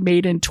the movie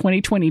made in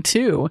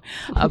 2022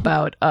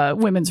 about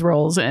women's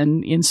roles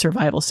and in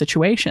survival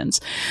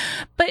situations.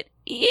 But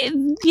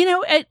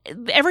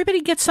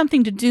everybody gets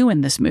something to do in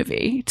this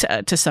movie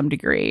to some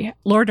degree.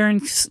 Laura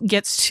Dern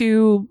gets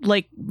to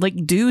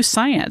do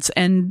science,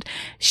 and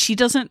she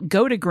doesn't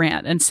go to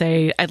Grant and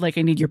say, I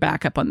need your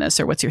backup on this,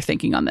 or what's your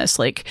thinking on this?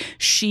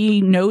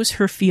 She knows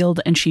her field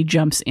and she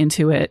jumps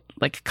into it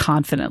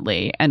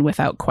confidently and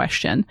without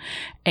question.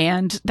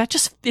 And that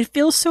it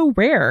feels so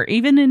rare.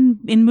 Even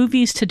in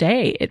movies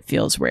today, it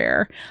feels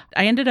rare.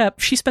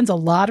 She spends a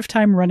lot of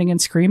time running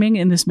and screaming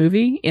in this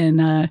movie in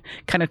a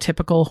kind of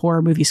typical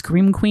horror movie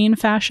scream queen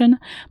fashion,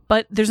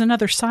 but there's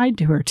another side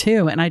to her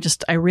too. And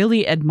I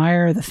really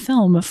admire the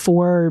film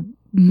for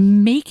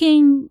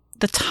making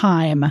the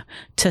time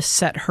to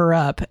set her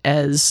up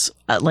as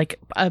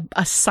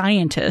a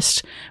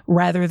scientist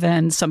rather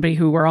than somebody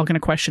who we're all going to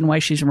question why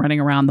she's running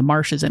around the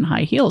marshes in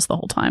high heels the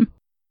whole time.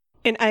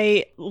 And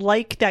I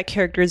like that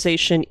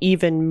characterization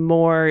even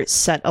more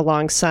set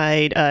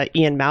alongside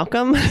Ian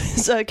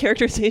Malcolm's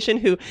characterization,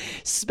 who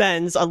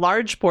spends a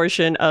large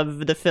portion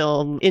of the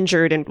film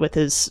injured and with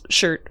his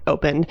shirt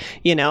open,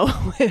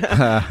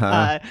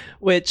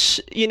 which,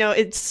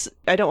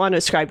 I don't want to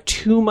ascribe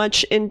too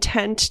much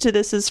intent to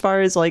this as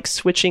far as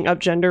switching up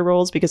gender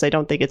roles, because I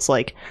don't think it's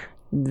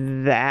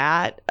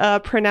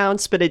that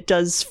pronounced, but it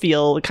does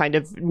feel kind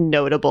of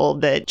notable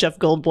that Jeff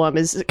Goldblum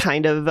is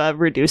kind of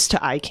reduced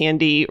to eye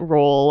candy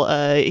role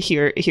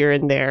here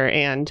and there,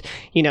 and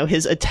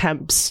his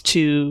attempts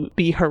to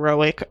be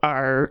heroic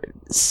are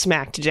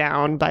smacked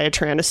down by a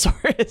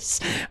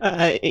Tyrannosaurus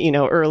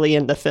early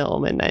in the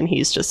film, and then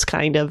he's just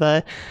kind of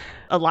a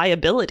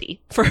liability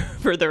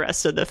for the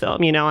rest of the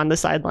film, on the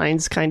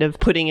sidelines, kind of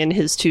putting in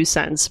his 2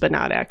 cents, but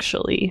not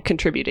actually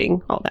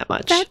contributing all that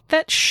much.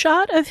 That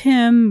shot of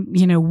him,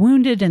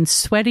 wounded and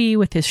sweaty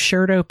with his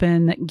shirt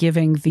open,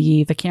 giving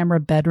the camera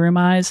bedroom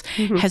eyes,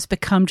 has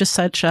become just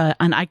such an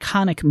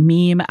iconic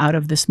meme out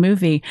of this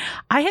movie.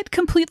 I had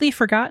completely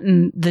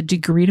forgotten the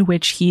degree to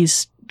which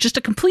he's just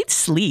a complete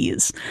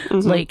sleaze.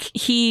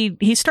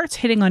 He starts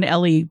hitting on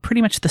Ellie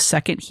pretty much the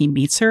second he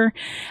meets her,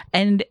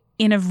 and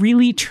in a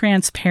really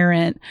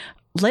transparent,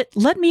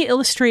 let me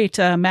illustrate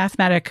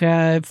mathematic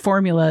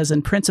formulas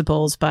and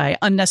principles by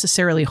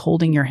unnecessarily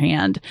holding your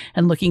hand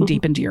and looking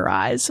deep into your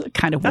eyes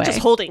kind of way. Not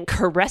just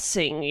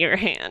caressing your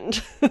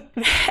hand.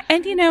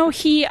 And,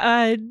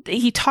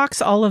 he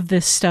talks all of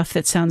this stuff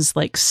that sounds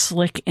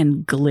slick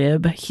and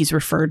glib. He's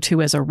referred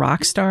to as a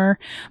rock star,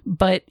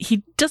 but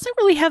he doesn't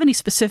really have any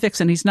specifics,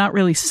 and he's not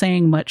really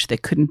saying much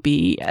that couldn't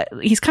be.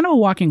 He's kind of a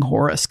walking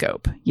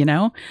horoscope, you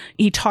know?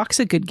 He talks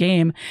a good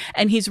game,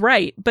 and he's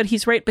right, but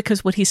he's right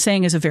because what he's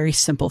saying is a very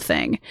simple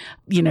thing.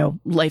 You know,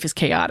 life is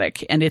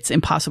chaotic, and it's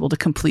impossible to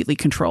completely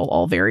control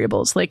all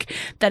variables. Like,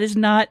 that is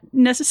not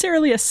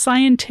necessarily a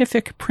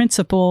scientific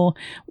principle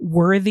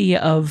worthy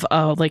of,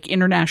 like,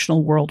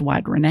 international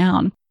worldwide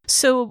renown.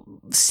 So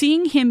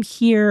seeing him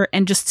here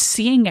and just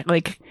seeing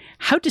like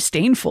how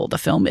disdainful the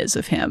film is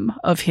of him,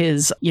 of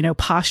his, you know,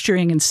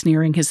 posturing and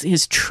sneering,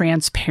 his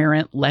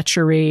transparent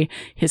lechery,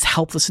 his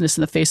helplessness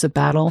in the face of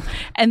battle.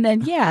 And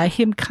then, yeah,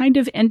 him kind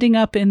of ending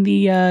up in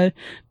the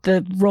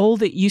role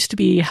that used to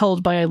be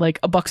held by like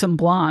a buxom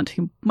blonde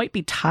who might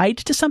be tied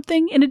to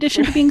something in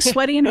addition to being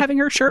sweaty and having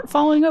her shirt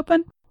falling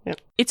open.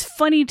 Yep. It's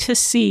funny to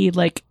see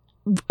like,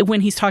 when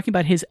he's talking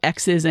about his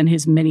exes and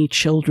his many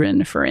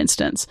children, for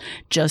instance,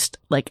 just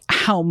like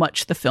how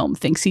much the film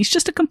thinks he's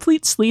just a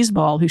complete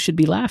sleazeball who should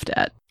be laughed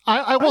at.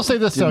 I will say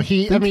this though.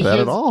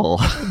 At all.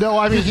 No,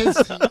 I mean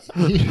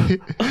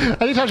I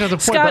didn't touch on the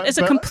point. Scott is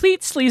a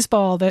complete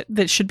sleazeball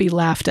that should be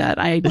laughed at.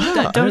 I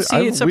don't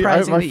see it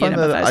surprising that you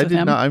empathize with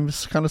him. I'm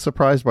kind of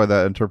surprised by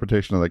that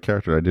interpretation of that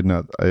character. I did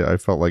not. I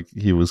felt like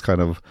he was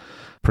kind of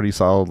pretty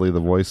solidly the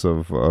voice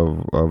of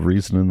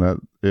reason in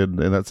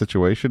that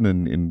situation,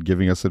 and in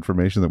giving us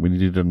information that we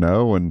needed to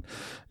know,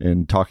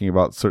 and talking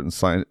about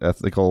certain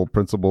ethical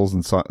principles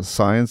and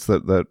science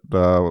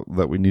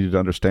that we needed to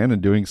understand,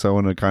 and doing so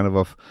in a kind of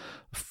a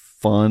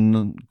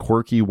fun,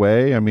 quirky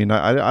way. I mean,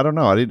 I don't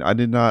know. I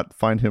did not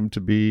find him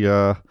to be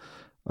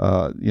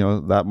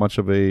that much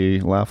of a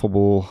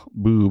laughable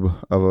boob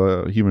of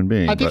a human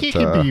being. I think he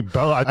can be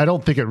both. I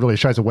don't think it really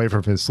shies away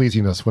from his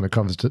sleaziness when it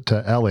comes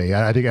to Ellie.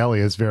 I think Ellie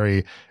is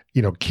very,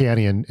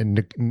 canny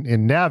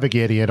in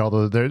navigating it.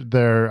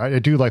 Although I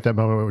do like that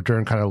moment where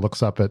Dern kind of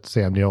looks up at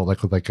Sam Neill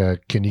with a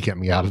 "Can you get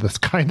me out of this?"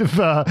 kind of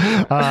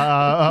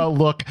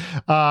look.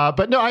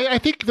 But no, I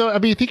think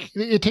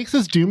it takes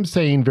this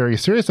doomsaying very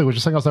seriously, which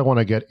is something else I want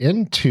to get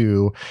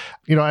into.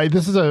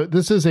 This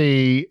is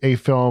a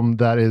film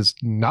that is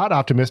not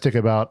optimistic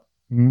about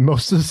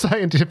most of the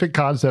scientific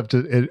concept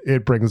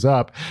it brings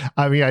up.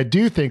 I mean, I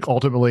do think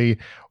ultimately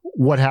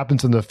what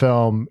happens in the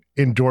film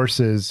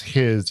endorses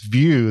his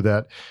view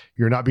that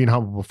you're not being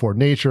humble before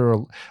nature,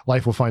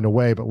 life will find a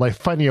way, but life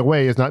finding a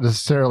way is not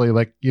necessarily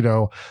like,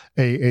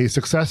 a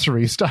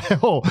successory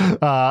style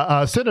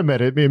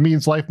sentiment. It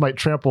means life might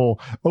trample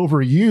over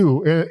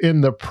you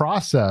in the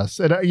process.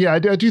 And I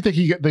do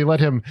think they let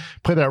him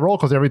play that role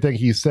because everything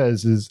he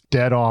says is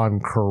dead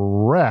on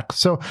correct.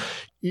 So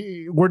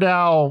we're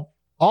now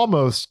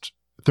almost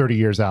 30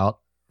 years out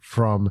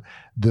from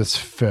this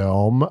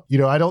film.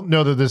 I don't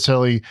know that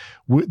necessarily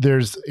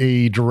there's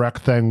a direct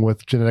thing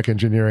with genetic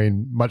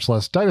engineering, much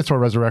less dinosaur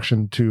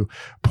resurrection to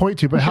point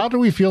to, but how do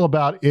we feel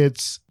about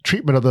its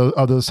treatment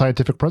of those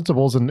scientific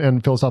principles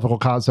and philosophical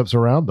concepts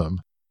around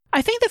them?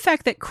 I think the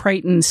fact that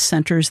Crichton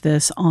centers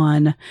this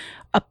on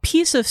a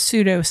piece of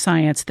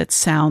pseudoscience that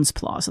sounds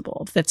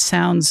plausible, that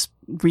sounds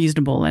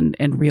reasonable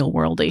and real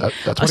worldy.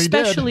 That's what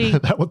especially, he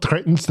did. That's what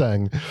Crichton's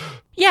saying.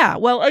 Yeah,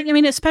 well, I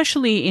mean,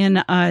 especially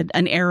in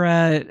an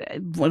era,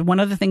 one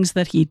of the things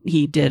that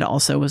he did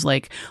also was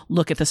like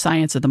look at the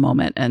science of the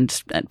moment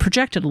and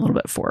project it a little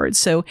bit forward.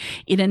 So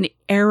in an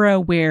era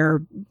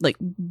where like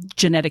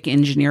genetic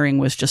engineering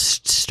was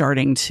just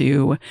starting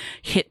to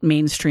hit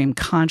mainstream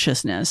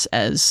consciousness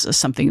as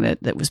something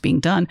that was being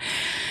done,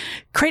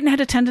 Crichton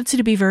had a tendency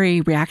to be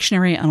very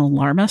reactionary and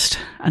alarmist.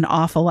 An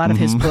awful lot of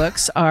his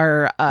books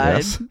are,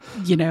 yes.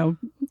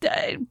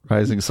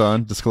 Rising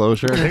Sun,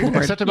 Disclosure,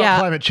 except about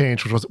climate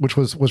change, which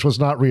was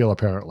not real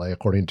apparently,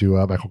 according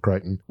to Michael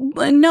Crichton.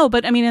 No,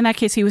 but I mean, in that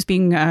case, he was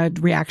being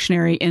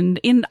reactionary, and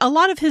in a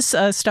lot of his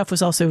stuff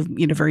was also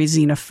very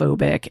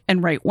xenophobic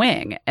and right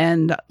wing.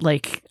 And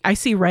like I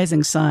see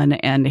Rising Sun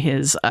and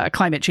his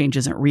climate change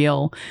isn't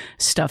real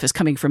stuff is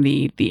coming from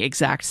the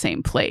exact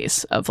same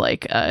place of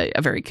like a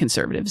very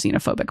conservative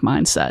xenophobic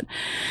mindset.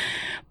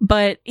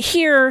 But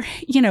here,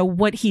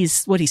 what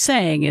he's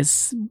saying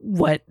is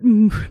what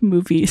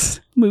movies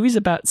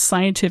about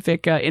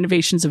scientific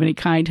innovations of any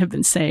kind have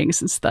been saying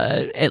since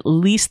at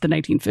least the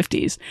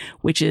 1950s,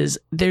 which is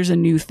there's a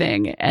new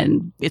thing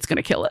and it's going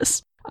to kill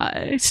us.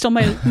 Still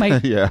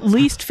my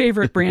least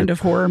favorite brand of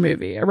horror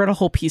movie. I wrote a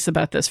whole piece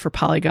about this for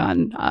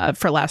Polygon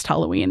for last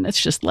Halloween.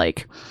 It's just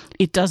like,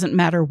 it doesn't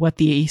matter what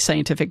the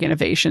scientific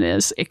innovation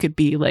is. It could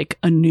be like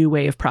a new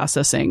way of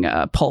processing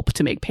pulp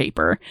to make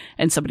paper,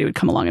 and somebody would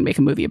come along and make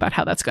a movie about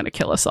how that's going to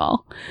kill us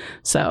all.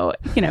 So,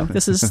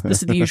 this is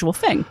the usual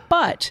thing.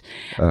 But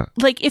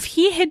like if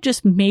he had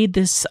just made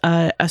this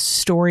a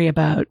story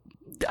about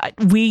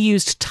we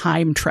used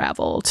time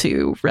travel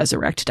to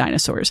resurrect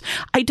dinosaurs,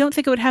 I don't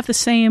think it would have the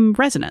same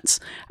resonance.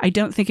 I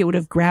don't think it would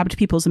have grabbed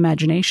people's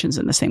imaginations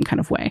in the same kind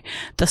of way.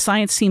 The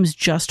science seems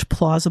just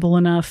plausible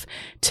enough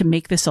to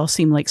make this all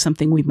seem like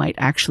something we might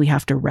actually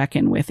have to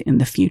reckon with in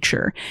the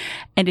future.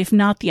 And if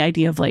not the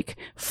idea of like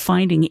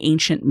finding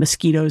ancient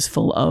mosquitoes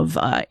full of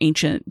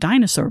ancient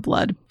dinosaur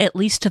blood, at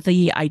least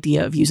the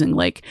idea of using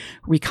like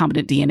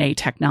recombinant DNA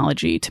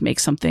technology to make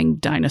something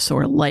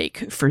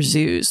dinosaur-like for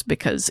zoos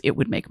because it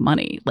would make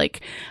money.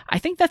 Like, I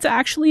think that's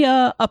actually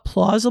a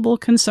plausible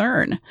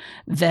concern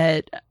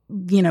that,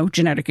 you know,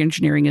 genetic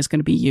engineering is going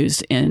to be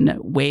used in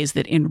ways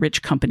that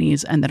enrich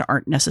companies and that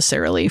aren't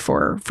necessarily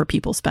for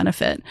people's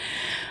benefit.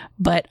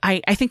 But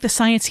I think the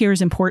science here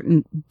is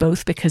important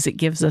both because it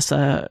gives us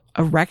a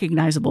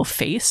recognizable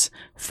face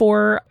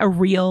for a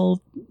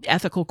real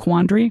ethical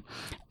quandary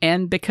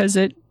and because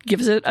it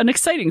gives it an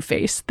exciting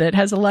face that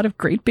has a lot of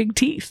great big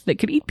teeth that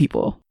could eat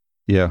people.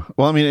 Yeah.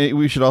 Well, I mean,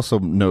 we should also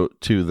note,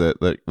 too,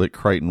 that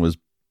Crichton was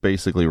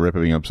basically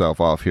ripping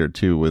himself off here,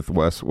 too, with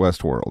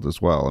Westworld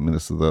as well. I mean,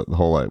 this is the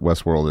whole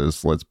Westworld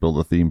is let's build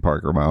a theme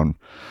park around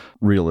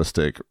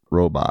realistic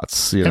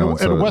robots, you know.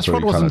 And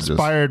Westworld was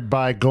inspired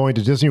by going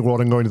to Disney World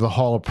and going to the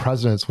Hall of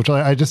Presidents, which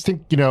I just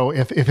think, you know,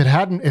 if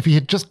he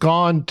had just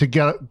gone to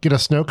get a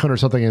snow cone or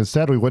something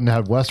instead, we wouldn't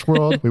have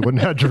Westworld, we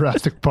wouldn't have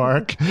Jurassic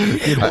Park.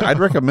 You know? I'd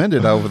recommend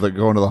it over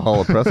going to the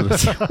Hall of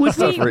Presidents.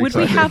 Would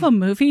we have a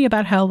movie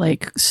about how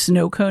like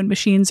snow cone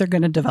machines are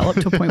going to develop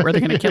to a point where they're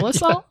going to kill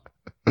us all?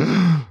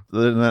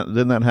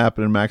 Didn't that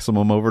happen in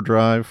Maximum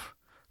Overdrive?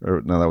 Or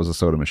no, that was a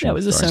soda machine. That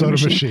was a soda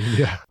machine.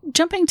 Yeah.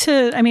 Jumping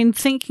to, I mean,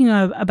 thinking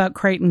about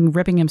Crichton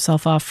ripping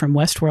himself off from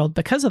Westworld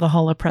because of the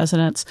Hall of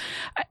Presidents,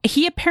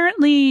 he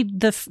apparently,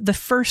 the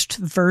first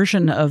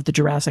version of the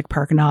Jurassic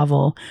Park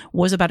novel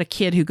was about a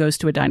kid who goes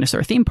to a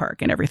dinosaur theme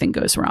park and everything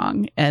goes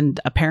wrong.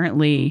 And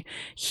apparently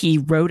he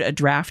wrote a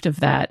draft of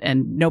that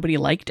and nobody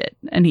liked it.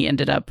 And he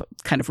ended up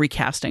kind of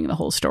recasting the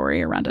whole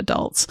story around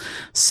adults.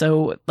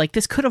 So like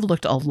this could have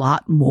looked a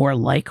lot more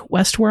like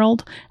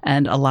Westworld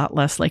and a lot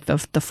less like the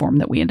form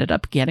that we ended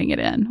up getting it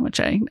in, which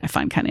I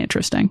find kind of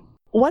interesting.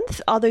 One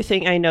other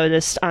thing I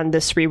noticed on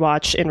this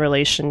rewatch in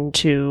relation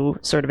to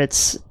sort of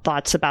its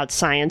thoughts about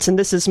science, and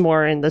this is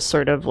more in the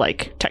sort of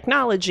like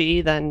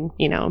technology than,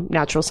 you know,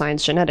 natural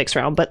science genetics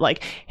realm, but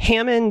like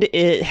Hammond,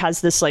 it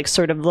has this like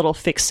sort of little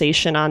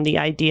fixation on the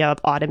idea of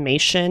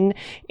automation.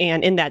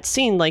 And in that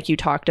scene, like you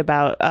talked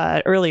about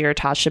earlier,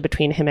 Tasha,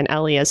 between him and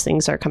Ellie as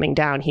things are coming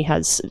down, he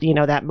has, you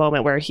know, that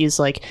moment where he's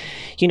like,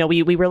 you know,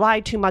 we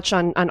relied too much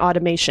on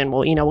automation.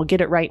 Well, you know, we'll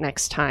get it right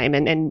next time.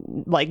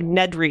 And like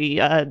Nedry,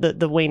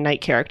 the Wayne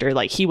Knight character,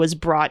 like he was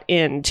brought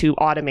in to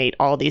automate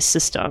all these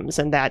systems,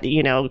 and that,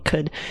 you know,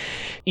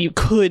 you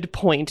could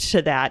point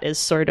to that as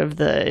sort of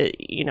the,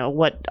 you know,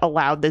 what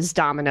allowed this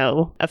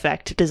domino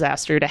effect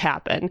disaster to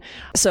happen.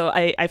 So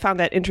I found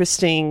that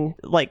interesting,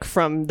 like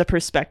from the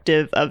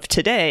perspective of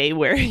today,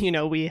 where, you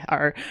know, we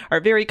are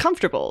very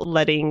comfortable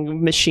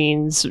letting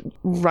machines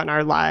run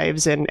our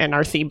lives and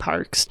our theme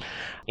parks.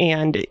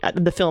 And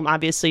the film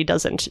obviously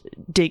doesn't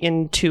dig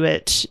into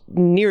it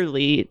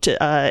nearly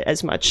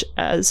as much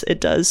as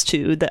it does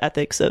to the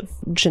ethics of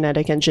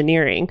genetic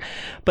engineering,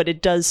 but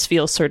it does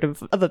feel sort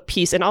of a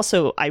piece, and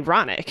also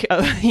ironic,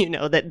 you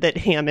know, that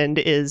Hammond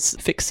is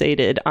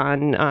fixated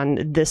on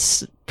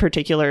this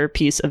particular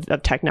piece of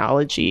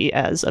technology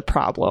as a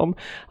problem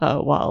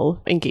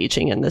while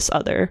engaging in this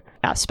other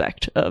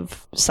aspect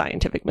of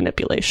scientific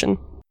manipulation.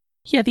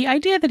 Yeah, the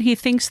idea that he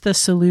thinks the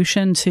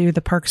solution to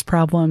the park's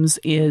problems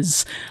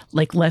is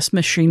like less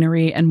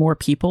machinery and more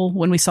people,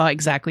 when we saw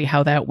exactly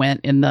how that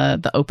went in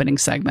the opening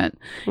segment,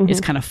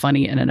 is kind of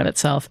funny in and of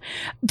itself.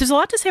 There's a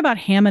lot to say about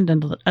Hammond,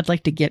 and I'd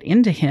like to get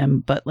into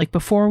him, but like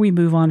before we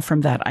move on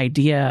from that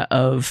idea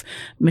of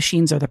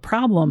machines are the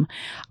problem,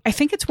 I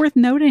think it's worth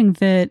noting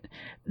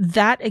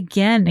that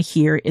again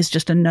here is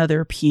just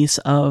another piece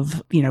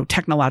of, you know,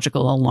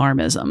 technological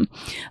alarmism.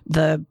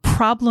 The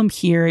problem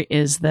here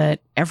is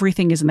that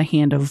everything is in the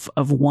hand of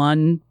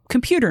one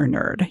computer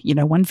nerd, you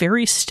know, one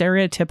very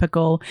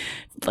stereotypical,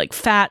 like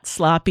fat,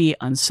 sloppy,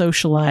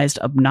 unsocialized,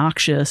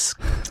 obnoxious.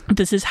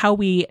 This is how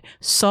we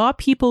saw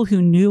people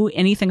who knew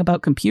anything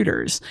about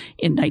computers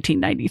in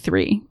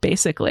 1993,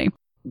 basically.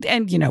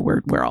 And, you know,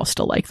 we're all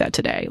still like that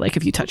today. Like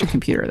if you touch a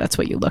computer, that's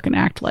what you look and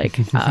act like.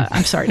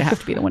 I'm sorry to have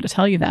to be the one to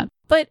tell you that.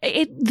 But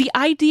the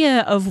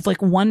idea of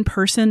like one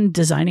person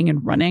designing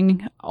and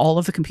running all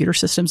of the computer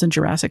systems in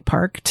Jurassic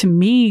Park, to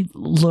me,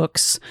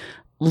 looks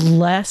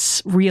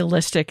less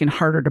realistic and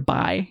harder to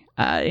buy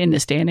in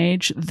this day and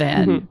age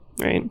than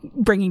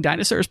bringing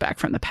dinosaurs back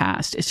from the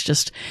past. It's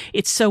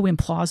so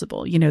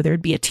implausible. You know,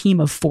 there'd be a team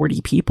of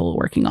 40 people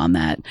working on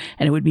that,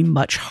 and it would be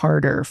much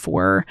harder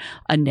for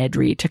a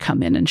Nedry to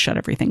come in and shut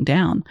everything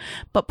down.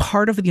 But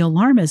part of the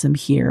alarmism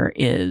here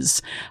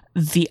is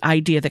the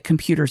idea that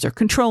computers are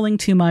controlling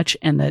too much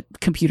and that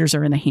computers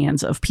are in the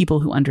hands of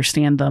people who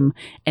understand them.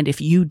 And if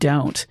you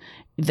don't,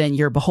 then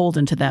you're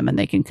beholden to them and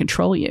they can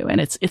control you.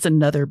 And it's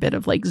another bit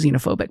of like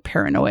xenophobic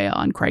paranoia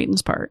on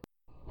Crichton's part.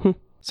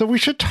 So we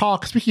should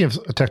talk, speaking of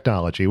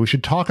technology, we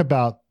should talk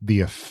about the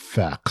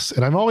effects.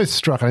 And I'm always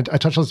struck, and I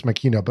touched on this in my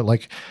keynote, but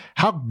like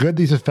how good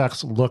these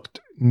effects looked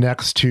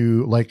next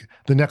to like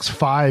the next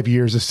 5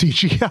 years of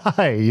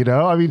CGI, you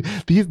know? I mean,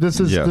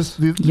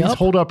 these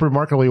hold up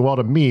remarkably well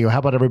to me. How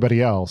about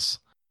everybody else?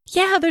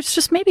 Yeah, there's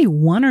just maybe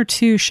one or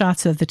two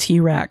shots of the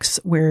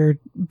T-Rex where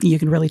you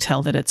can really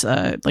tell that it's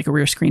like a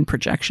rear screen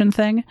projection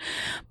thing.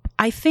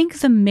 I think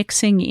the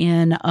mixing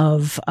in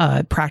of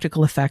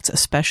practical effects,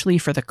 especially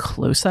for the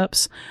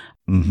close-ups,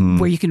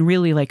 where you can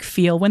really like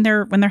feel when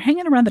they're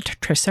hanging around the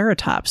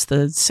Triceratops,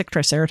 the sick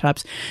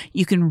Triceratops,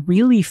 you can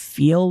really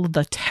feel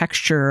the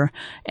texture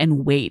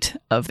and weight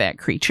of that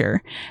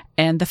creature.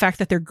 And the fact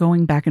that they're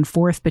going back and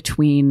forth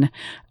between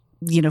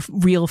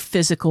real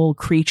physical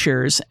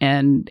creatures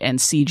and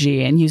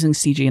CG, and using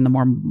CG in the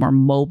more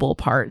mobile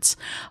parts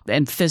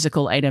and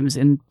physical items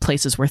in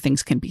places where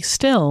things can be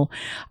still,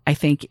 I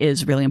think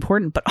is really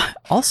important. But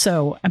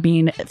also, I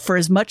mean, for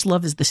as much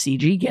love as the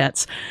CG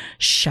gets,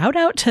 shout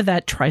out to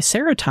that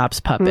Triceratops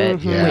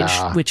puppet,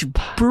 which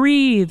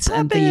breathes,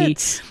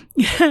 Puppets.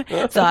 And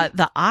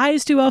the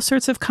eyes do all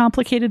sorts of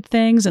complicated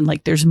things, and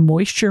like there's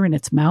moisture in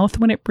its mouth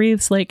when it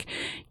breathes. Like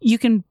you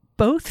can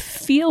both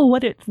feel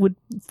what it would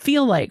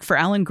feel like for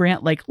Alan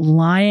Grant, like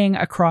lying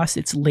across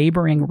its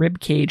laboring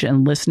rib cage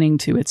and listening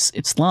to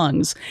its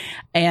lungs,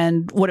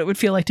 and what it would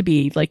feel like to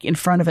be like in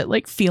front of it,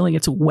 like feeling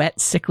its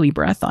wet, sickly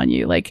breath on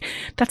you. Like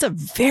that's a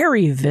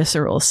very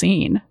visceral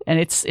scene,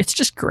 and it's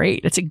just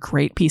great. It's a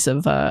great piece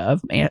of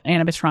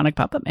animatronic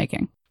puppet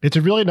making. It's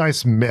a really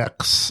nice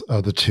mix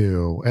of the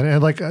two.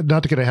 And like,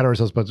 not to get ahead of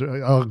ourselves, but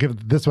I'll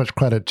give this much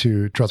credit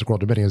to Jurassic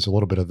World Dominion. There's a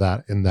little bit of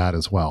that in that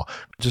as well.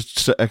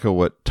 Just to echo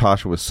what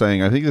Tasha was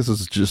saying, I think this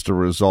is just a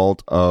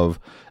result of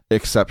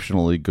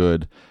exceptionally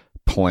good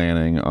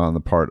planning on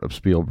the part of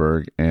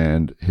Spielberg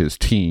and his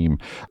team.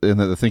 And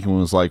that the thinking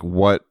was like,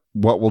 what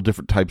will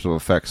different types of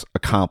effects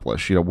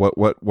accomplish?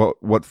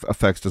 What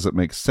effects does it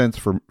make sense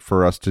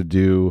for us to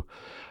do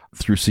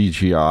through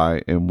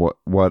CGI, and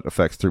what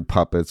effects through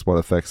puppets, what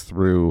effects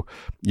through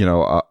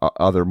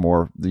other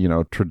more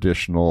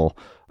traditional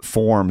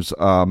forms,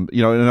 and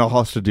it all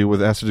has to do with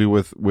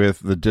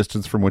the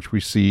distance from which we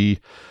see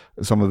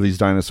some of these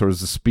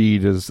dinosaurs. The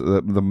speed is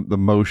the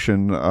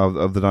motion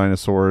of the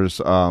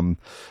dinosaurs, and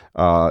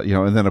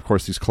then of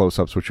course these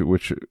close-ups, which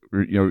you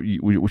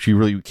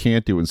really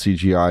can't do in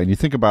CGI. And you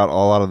think about a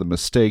lot of the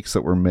mistakes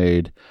that were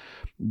made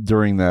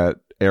during that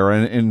era,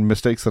 and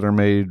mistakes that are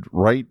made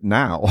right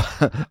now,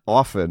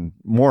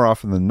 more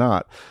often than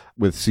not,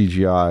 with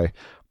CGI,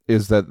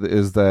 is that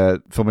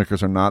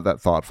filmmakers are not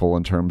that thoughtful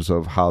in terms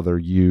of how they're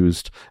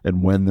used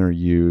and when they're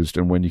used,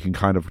 and when you can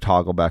kind of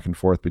toggle back and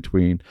forth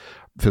between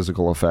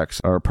physical effects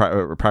or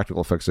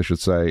practical effects, I should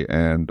say,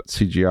 and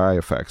CGI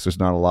effects. There's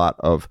not a lot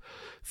of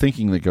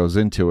thinking that goes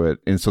into it,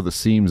 and so the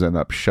seams end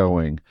up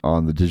showing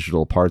on the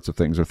digital parts of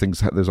things, or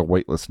things, there's a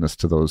weightlessness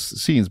to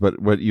those scenes.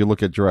 But when you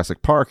look at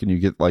Jurassic Park and you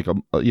get like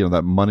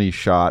that money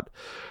shot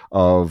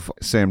of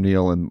Sam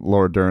Neill and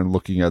Laura Dern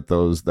looking at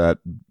those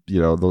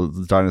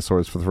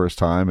dinosaurs for the first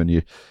time, and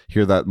you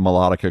hear that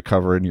melodica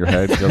cover in your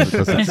head because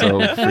it's so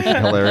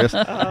freaking hilarious.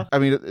 I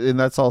mean, and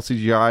that's all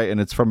CGI,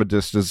 and it's from a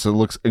distance. It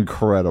looks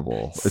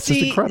incredible. It's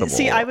just incredible.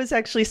 See, I was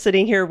actually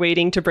sitting here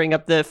waiting to bring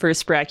up the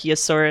first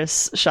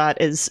Brachiosaurus shot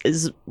is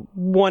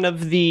one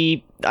of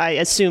the, I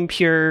assume,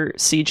 pure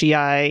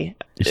CGI.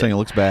 You're saying it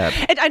looks bad?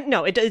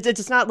 No, it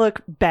does not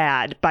look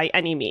bad by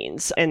any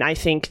means. And I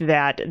think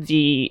that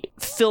the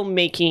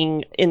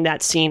filmmaking in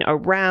that scene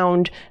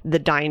around the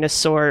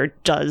dinosaur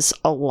does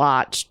a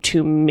lot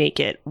to make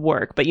it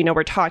work. But,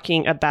 we're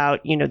talking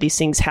about, these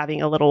things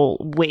having a little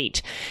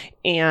weight.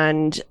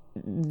 And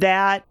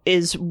that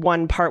is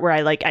one part where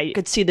I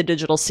could see the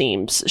digital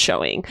seams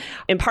showing.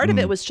 And part of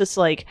it was just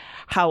like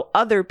how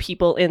other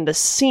people in the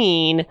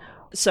scene.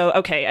 So,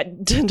 okay,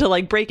 to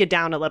like break it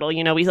down a little,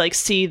 we like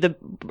see the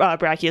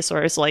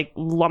Brachiosaurus like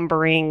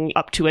lumbering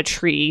up to a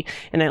tree,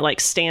 and then it like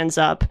stands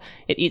up,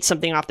 it eats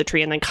something off the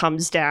tree, and then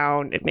comes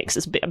down. It makes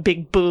this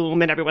big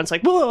boom, and everyone's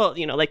like, whoa,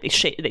 like they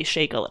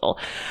shake a little.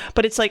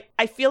 But it's like,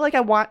 I feel like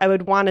I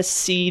would want to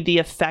see the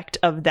effect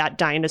of that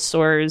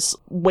dinosaur's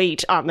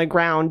weight on the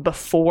ground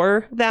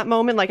before that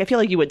moment. Like, I feel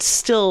like you would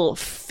still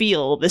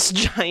feel this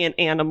giant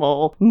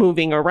animal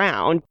moving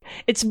around.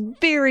 It's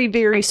very,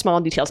 very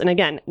small details. And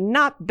again,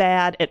 not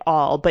bad at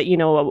all, but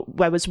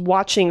I was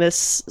watching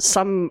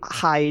some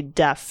high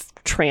def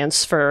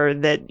transfer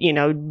that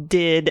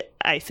did,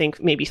 I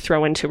think, maybe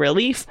throw into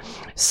relief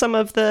some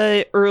of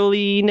the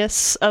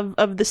earliness of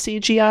the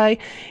CGI,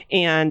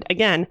 and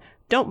again,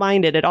 don't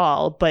mind it at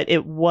all, but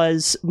it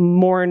was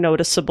more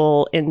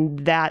noticeable in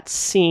that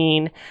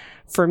scene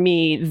for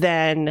me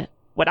than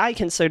what I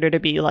consider to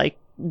be like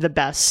the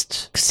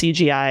best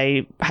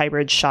CGI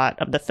hybrid shot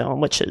of the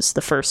film, which is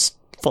the first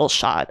full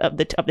shot of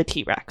the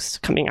T-Rex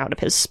coming out of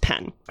his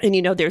pen. And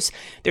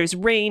there's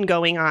rain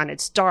going on,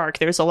 it's dark,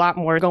 there's a lot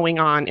more going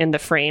on in the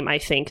frame, I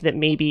think, that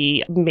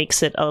maybe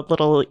makes it a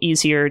little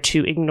easier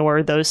to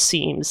ignore those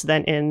seams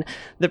than in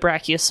the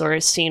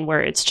Brachiosaurus scene,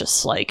 where it's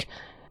just like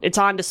It's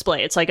on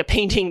display. It's like a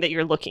painting that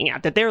you're looking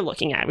at, that they're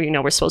looking at.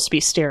 We're supposed to be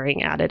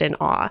staring at it in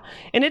awe.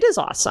 And it is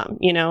awesome.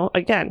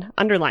 Again,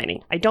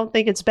 underlining. I don't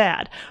think it's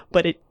bad,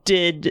 but it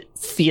did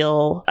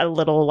feel a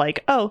little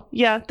like, oh,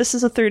 yeah, this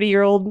is a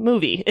 30-year-old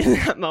movie in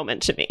that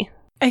moment to me.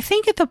 I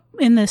think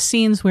in the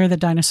scenes where the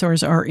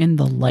dinosaurs are in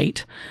the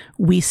light,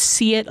 we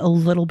see it a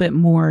little bit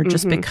more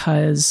just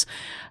because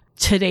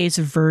today's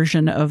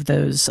version of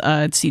those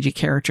CG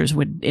characters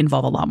would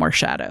involve a lot more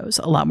shadows,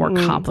 a lot more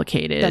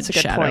complicated That's a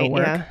good shadow point,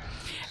 work. yeah.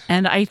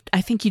 And I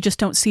think you just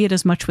don't see it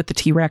as much with the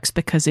T-Rex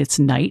because it's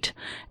night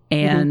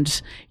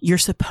and you're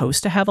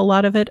supposed to have a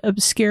lot of it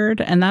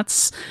obscured. And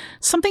that's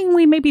something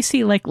we maybe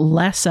see like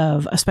less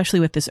of, especially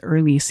with this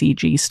early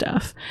CG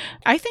stuff.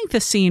 I think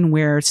the scene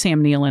where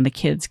Sam Neill and the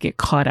kids get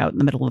caught out in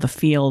the middle of the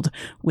field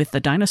with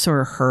the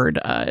dinosaur herd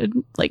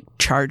like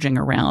charging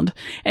around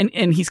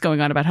and he's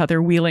going on about how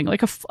they're wheeling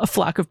like a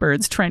flock of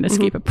birds trying to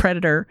escape a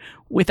predator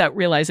without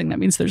realizing that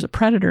means there's a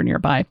predator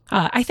nearby.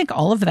 I think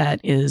all of that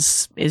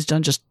is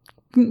done just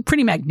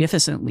pretty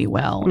magnificently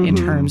well in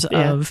terms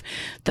of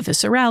the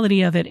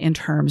viscerality of it, in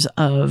terms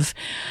of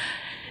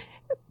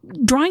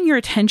drawing your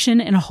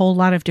attention in a whole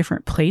lot of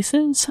different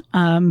places,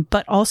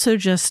 but also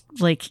just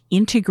like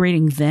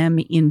integrating them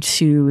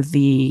into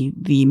the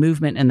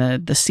movement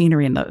and the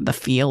scenery and the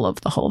feel of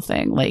the whole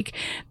thing. Like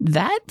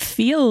that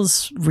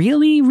feels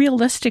really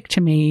realistic to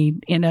me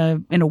in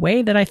a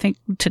way that I think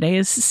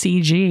today's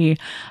CG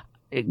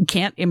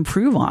can't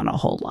improve on a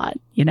whole lot.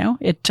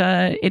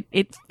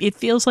 It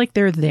feels like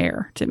they're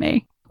there to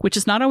me, which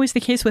is not always the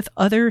case with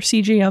other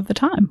CG of the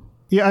time.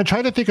 Yeah, I'm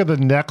trying to think of the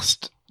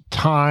next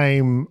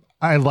time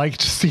I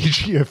liked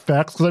CG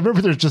effects, because I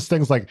remember there's just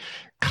things like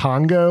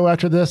Congo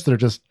after this. They're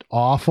just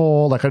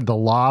awful. Like the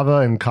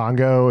lava in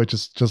Congo, it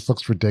just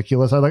looks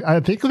ridiculous. I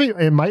think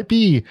it might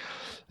be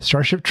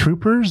Starship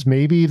Troopers,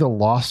 maybe The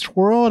Lost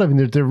World. I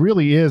mean, there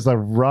really is a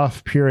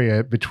rough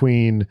period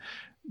between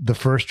the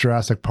first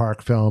Jurassic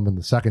Park film and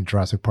the second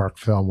Jurassic Park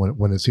film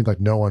when it seemed like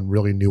no one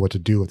really knew what to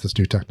do with this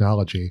new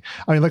technology.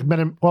 I mean, like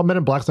Men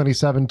in Black's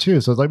 97 too.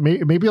 So it's like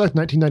maybe like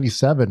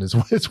 1997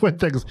 is when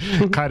things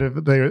kind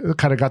of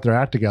got their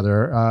act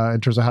together in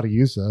terms of how to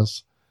use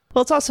this.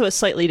 Well, it's also a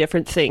slightly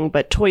different thing,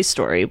 but Toy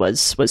Story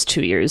was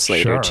 2 years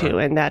later too,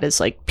 and that is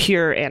like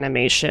pure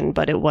animation,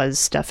 but it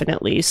was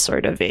definitely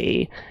sort of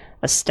a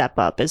step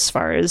up as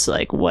far as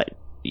like what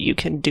you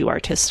can do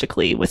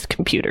artistically with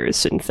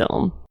computers in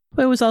film.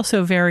 But it was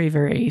also very,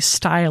 very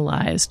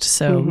stylized.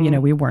 So,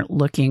 we weren't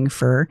seeing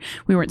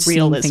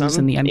things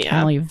in the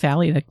uncanny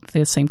valley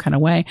the same kind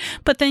of way.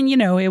 But then,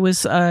 it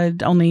was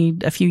only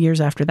a few years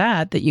after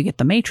that you get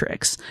The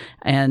Matrix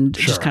and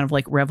just kind of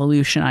like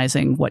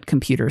revolutionizing what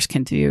computers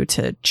can do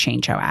to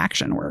change how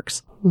action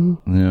works.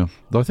 Yeah.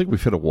 Though I think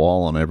we've hit a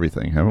wall on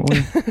everything, haven't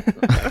we?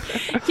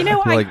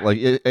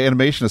 like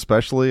animation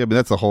especially. I mean,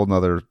 that's a whole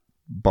nother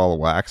ball of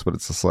wax, but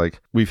it's just like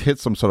we've hit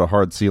some sort of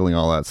hard ceiling,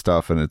 all that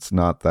stuff, and it's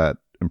not that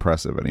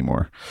impressive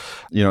anymore,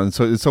 and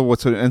so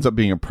what ends up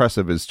being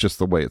impressive is just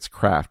the way it's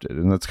crafted,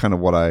 and that's kind of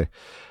what I've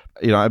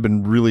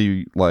been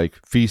really like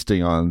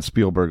feasting on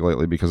Spielberg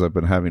lately, because I've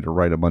been having to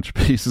write a bunch of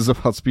pieces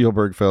about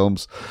Spielberg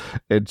films.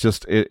 It's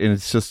just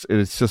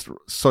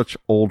such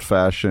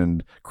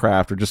old-fashioned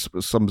craft, or just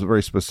some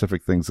very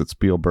specific things that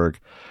Spielberg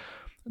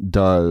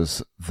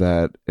does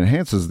that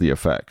enhances the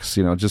effects,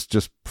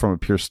 just from a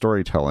pure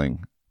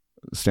storytelling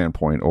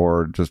standpoint,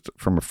 or just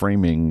from a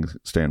framing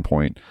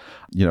standpoint,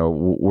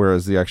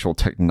 whereas the actual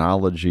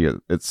technology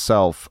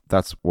itself,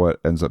 that's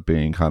what ends up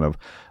being kind of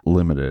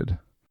limited.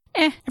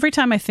 Every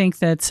time I think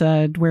that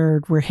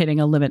we're hitting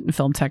a limit in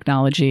film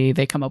technology,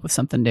 they come up with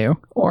something new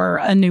or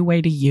a new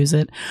way to use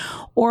it,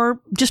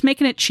 or just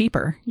making it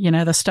cheaper.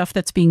 The stuff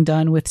that's being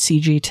done with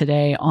CG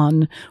today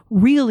on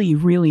really,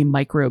 really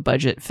micro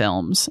budget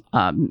films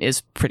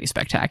is pretty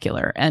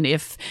spectacular. And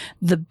if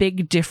the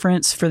big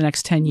difference for the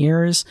next 10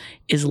 years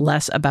is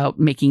less about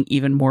making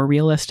even more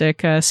realistic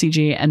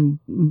CG and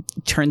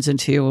turns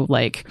into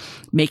like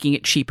making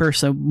it cheaper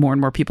so more and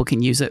more people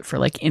can use it for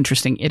like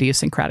interesting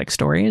idiosyncratic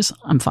stories,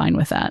 I'm fine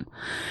with that.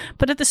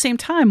 But at the same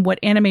time, what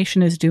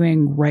animation is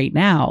doing right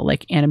now,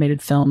 like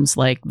animated films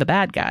like The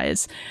Bad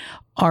Guys,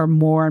 are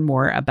more and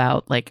more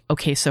about like,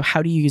 okay, so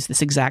how do you use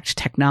this exact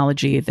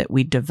technology that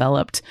we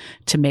developed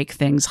to make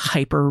things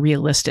hyper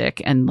realistic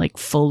and like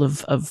full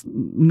of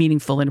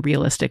meaningful and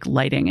realistic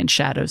lighting and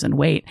shadows and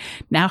weight?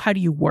 Now, how do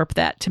you warp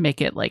that to make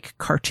it like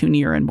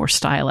cartoonier and more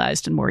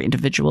stylized and more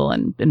individual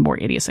and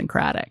more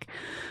idiosyncratic?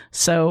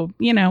 So,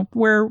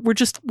 we're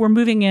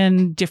moving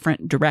in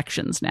different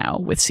directions now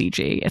with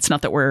CG. It's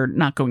not that we're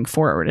not going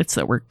forward. It's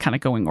that we're kind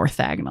of going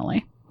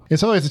orthogonally.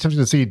 It's always tempting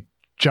to see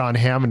John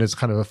Hammond as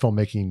kind of a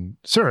filmmaking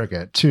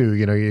surrogate too.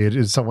 It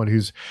is someone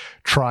who's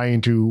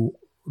trying to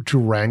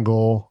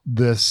wrangle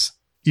this,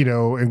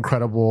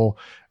 incredible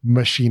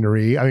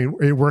machinery. I mean,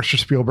 it works for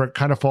Spielberg,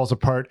 kind of falls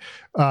apart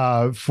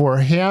for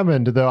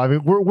Hammond though. I mean,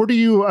 where do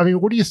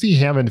you see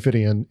Hammond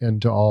fitting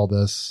into all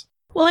this?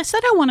 Well, I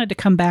said I wanted to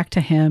come back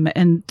to him,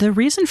 and the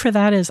reason for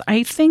that is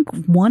I think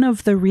one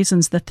of the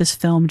reasons that this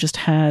film just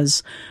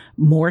has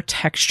more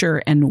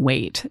texture and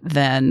weight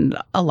than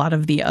a lot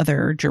of the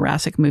other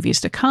Jurassic movies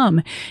to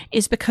come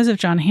is because of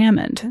John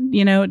Hammond.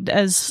 You know,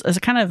 as I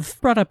kind of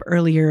brought up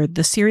earlier,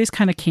 the series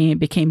kind of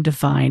became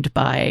defined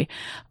by,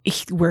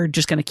 we're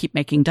just going to keep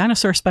making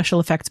dinosaur special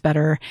effects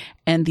better,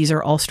 and these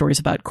are all stories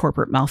about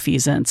corporate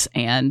malfeasance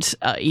and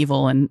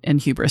evil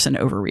and hubris and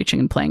overreaching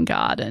and playing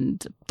God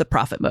and the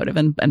profit motive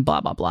and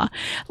blah, blah, blah.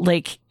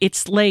 Like,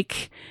 it's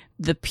like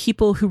the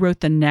people who wrote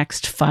the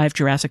next 5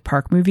 Jurassic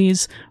Park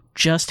movies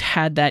just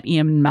had that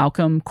Ian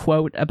Malcolm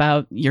quote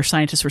about your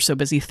scientists were so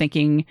busy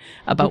thinking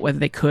about whether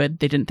they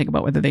didn't think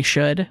about whether they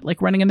should,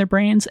 like running in their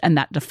brains, and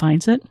that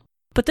defines it.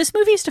 But this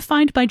movie is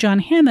defined by John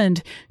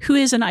Hammond, who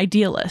is an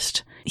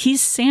idealist.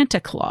 He's Santa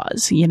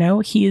Claus, you know,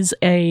 he's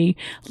a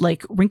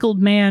like wrinkled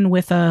man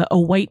with a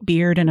white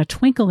beard and a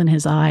twinkle in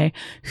his eye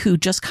who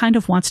just kind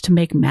of wants to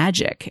make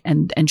magic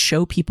and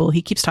show people.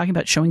 He keeps talking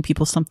about showing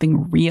people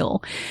something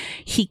real.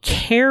 He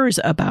cares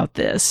about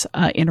this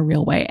in a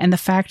real way. And the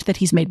fact that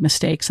he's made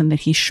mistakes and that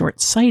he's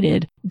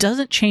short-sighted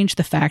doesn't change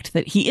the fact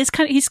that he's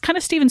kind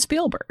of Steven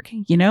Spielberg,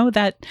 you know,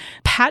 that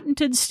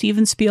patented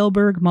Steven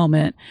Spielberg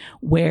moment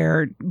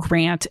where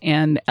Grant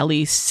and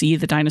Ellie see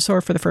the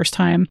dinosaur for the first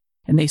time.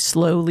 And they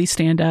slowly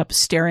stand up,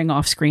 staring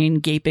off screen,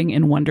 gaping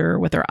in wonder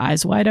with their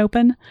eyes wide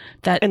open.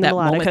 That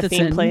melodica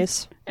theme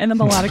plays. And the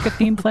melodica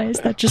theme plays.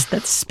 That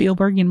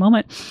Spielbergian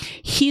moment.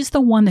 He's the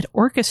one that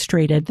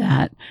orchestrated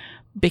that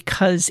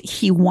because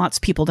he wants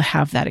people to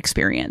have that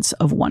experience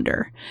of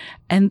wonder.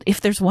 And if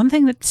there's one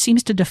thing that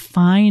seems to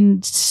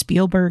define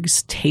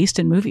Spielberg's taste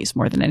in movies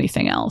more than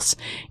anything else,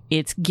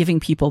 it's giving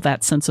people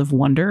that sense of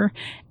wonder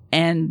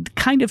and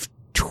kind of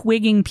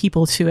twigging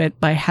people to it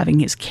by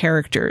having his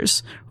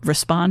characters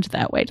respond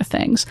that way to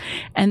things.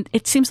 And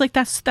it seems like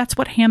that's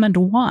what Hammond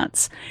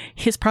wants.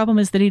 His problem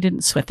is that he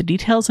didn't sweat the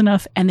details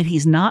enough and that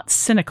he's not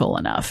cynical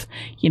enough.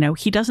 You know,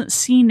 he doesn't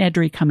see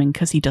Nedry coming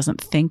because he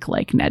doesn't think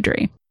like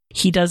Nedry.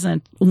 He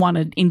doesn't want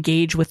to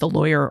engage with the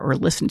lawyer or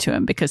listen to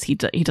him because he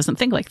doesn't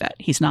think like that.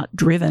 He's not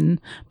driven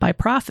by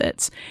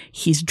profits.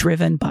 He's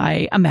driven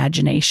by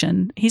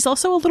imagination. He's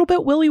also a little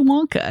bit Willy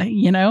Wonka,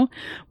 you know,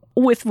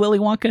 with Willy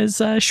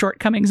Wonka's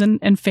shortcomings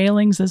and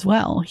failings as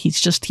well. He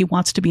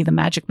wants to be the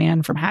magic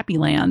man from Happy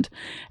Land.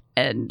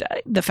 And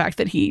the fact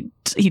that he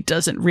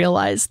doesn't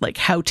realize like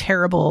how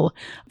terrible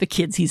the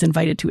kids he's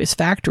invited to his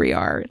factory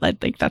are,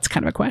 like that's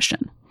kind of a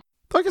question.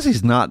 I guess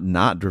he's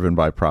not driven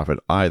by profit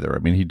either. I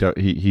mean,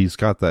 he's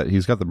got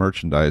the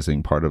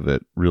merchandising part of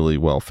it really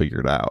well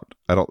figured out.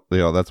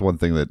 That's one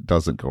thing that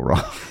doesn't go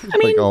wrong. I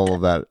mean, all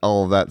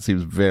of that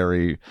seems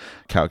very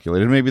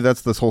calculated. Maybe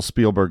that's this whole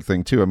Spielberg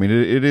thing too. I mean,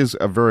 it is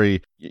a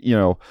very, you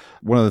know,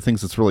 one of the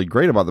things that's really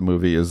great about the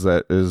movie is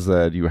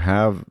that you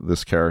have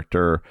this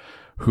character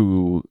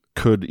who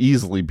could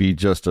easily be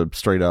just a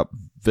straight up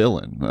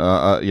villain,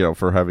 you know,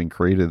 for having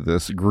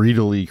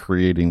greedily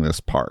creating this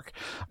park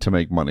to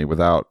make money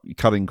without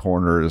cutting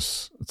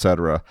corners,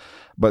 etc.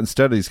 But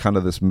instead, he's kind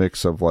of this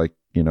mix of like,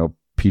 you know,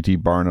 P.T.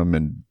 Barnum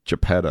and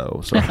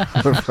Geppetto. So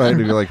trying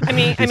to be like, I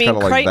mean,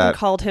 Crichton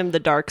called him the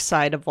dark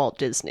side of Walt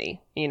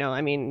Disney. You know,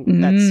 I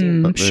mean, that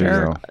seemed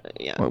sure.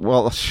 Yeah.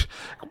 Well,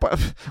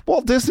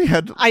 Walt Disney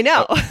had. I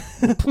know.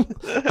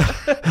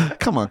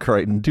 Come on,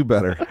 Crichton, do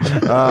better.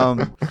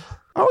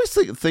 I always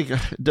think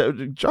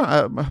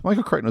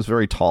Michael Crichton was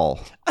very tall.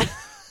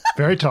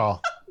 Very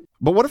tall.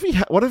 But what if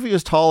he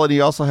was tall and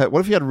what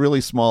if he had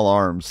really small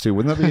arms too?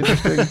 Wouldn't that be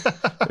interesting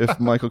if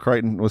Michael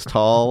Crichton was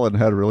tall and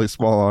had really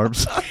small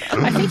arms?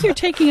 I think you're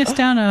taking us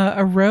down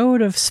a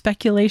road of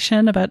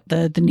speculation about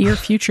the near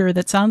future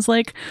that sounds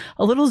like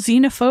a little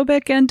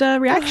xenophobic and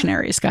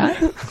reactionary, Scott.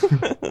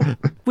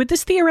 Would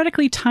this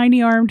theoretically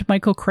tiny-armed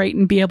Michael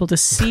Crichton be able to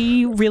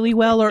see really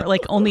well, or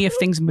like only if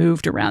things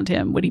moved around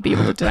him would he be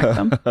able to detect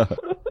them?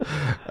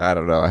 I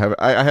don't know.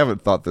 I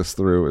haven't thought this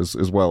through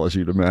as well as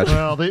you'd imagine.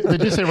 Well, they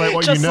do say write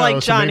what just you know.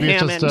 Like John so maybe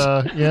Hammond. It's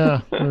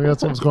just, maybe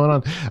that's what's going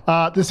on.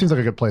 This seems like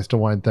a good place to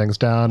wind things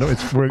down.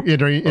 We're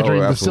entering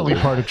the silly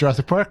part of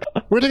Jurassic Park.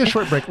 We're going to take a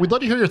short break. We'd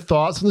love to hear your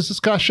thoughts on this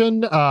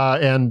discussion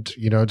and,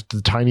 you know,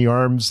 the tiny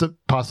arms that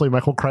possibly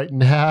Michael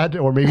Crichton had,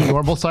 or maybe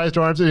normal-sized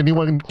arms that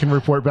anyone can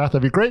report back.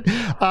 That'd be great.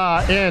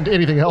 And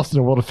anything else in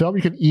the world of film,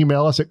 you can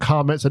email us at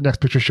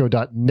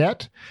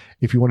comments@nextpictureshow.net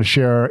if you want to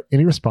share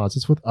any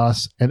responses with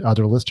us and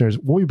other listeners.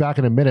 We'll be back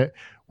in a minute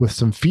with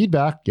some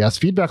feedback. Yes,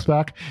 feedback's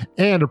back,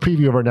 and a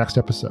preview of our next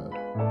episode.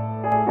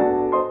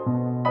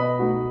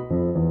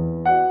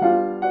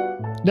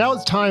 Now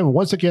it's time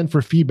once again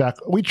for feedback.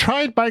 We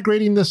tried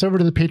migrating this over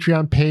to the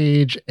Patreon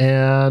page,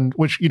 and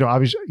which, you know,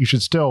 obviously you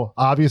should still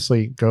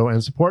obviously go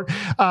and support.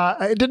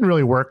 It didn't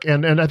really work,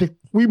 and I think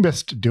we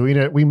missed doing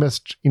it. We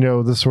missed, you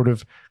know, the sort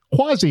of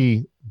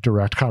quasi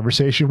direct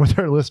conversation with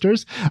our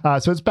listeners.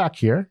 So it's back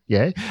here.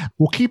 Yay.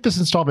 We'll keep this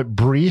installment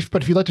brief,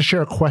 but if you'd like to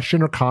share a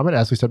question or comment,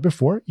 as we said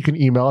before, you can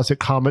email us at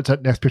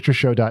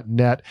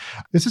comments@nextpictureshow.net.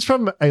 This is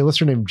from a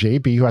listener named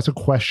JB who has a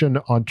question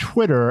on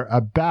Twitter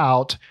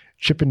about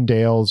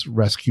Chippendale's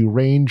Rescue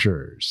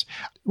Rangers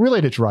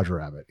related to Roger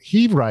Rabbit.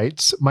 He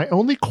writes, "My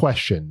only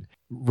question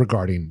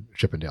regarding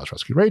Chip 'n Dale's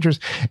Rescue Rangers.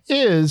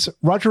 Is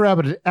Roger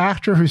Rabbit an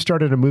actor who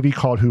starred in a movie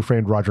called Who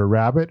Framed Roger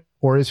Rabbit,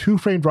 or is Who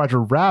Framed Roger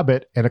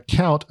Rabbit an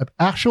account of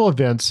actual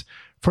events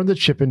from the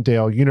Chip 'n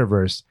Dale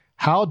universe?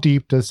 How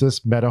deep does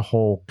this meta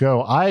hole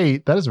go?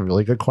 That is a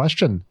really good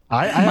question.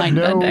 I have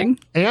no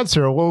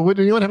answer. Well, would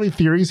anyone have any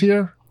theories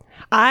here?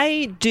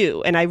 I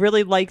do, and I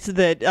really liked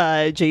that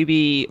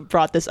JB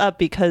brought this up,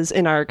 because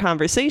in our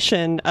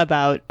conversation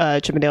about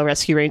Chip 'n Dale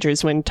Rescue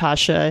Rangers, when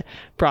Tasha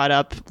brought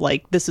up,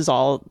 like, this is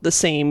all the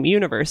same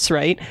universe,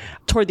 right?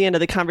 Toward the end of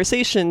the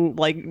conversation,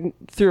 like,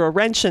 threw a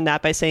wrench in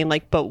that by saying,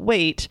 like, but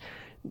wait,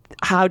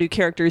 how do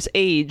characters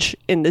age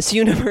in this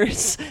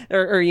universe?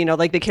 or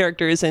like the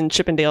characters in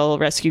Chip 'n Dale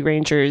Rescue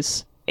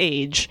Rangers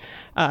age.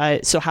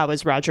 So how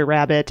is Roger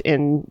Rabbit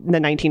in the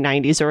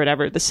 1990s or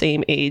whatever the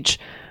same age?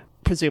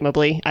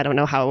 Presumably. I don't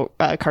know how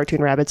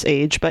cartoon rabbits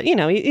age, but,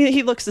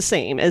 he looks the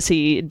same as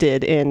he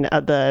did in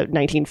the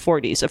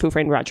 1940s of Who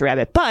Framed Roger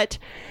Rabbit. But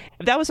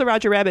if that was a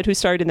Roger Rabbit who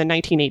starred in the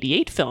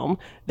 1988 film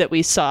that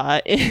we saw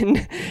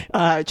in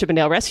Chip 'n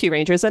Dale Rescue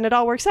Rangers, then it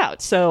all works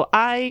out. So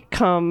I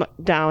come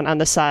down on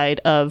the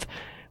side of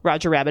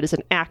Roger Rabbit as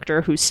an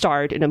actor who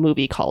starred in a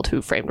movie called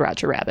Who Framed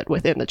Roger Rabbit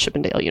within the Chip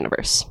 'n Dale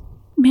universe.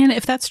 Man,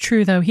 if that's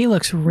true, though, he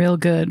looks real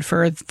good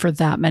for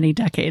that many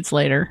decades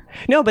later.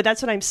 No, but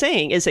that's what I'm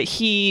saying, is that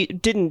he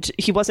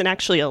wasn't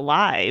actually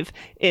alive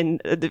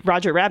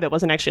Roger Rabbit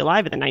wasn't actually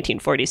alive in the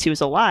 1940s. He was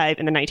alive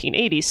in the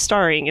 1980s,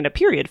 starring in a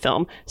period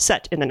film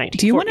set in the 1940s.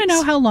 Do you want to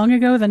know how long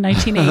ago the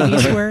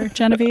 1980s were,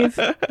 Genevieve?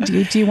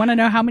 Do you want to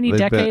know how many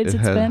decades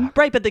it's been?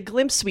 Right, but the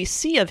glimpse we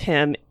see of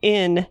him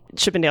in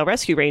Chip 'n Dale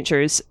Rescue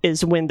Rangers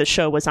is when the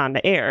show was on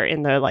the air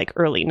in the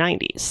early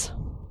 90s.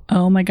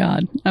 Oh my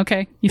God.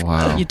 Okay. You've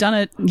done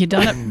it. You've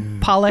done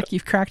it, Pollock.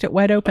 You've cracked it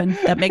wide open.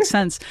 That makes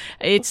sense.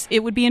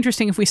 It would be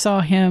interesting if we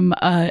saw him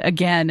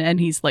again and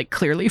he's like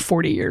clearly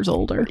 40 years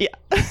older. Yeah.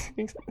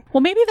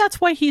 Well, maybe that's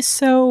why he's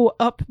so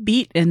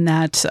upbeat in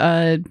that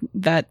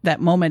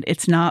moment.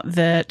 It's not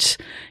that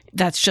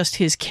that's just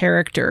his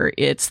character.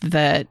 It's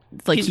that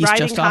he's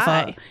just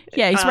off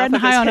he's riding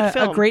high on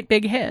a great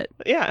big hit.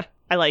 Yeah.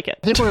 I like it.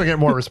 I think we're going to get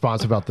more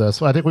response about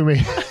this. I think we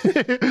may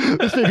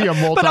this may be a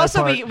multi-part. But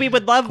also, we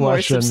would love more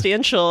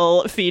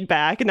substantial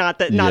feedback. Not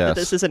that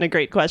this isn't a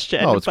great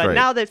question, but great.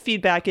 Now that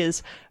feedback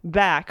is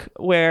back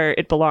where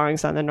it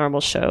belongs on the normal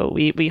show,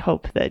 we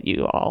hope that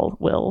you all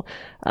will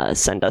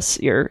send us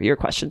your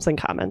questions and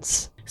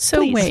comments. So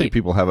please. wait, I think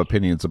people have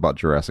opinions about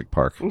Jurassic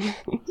Park.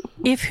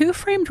 If Who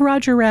Framed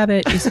Roger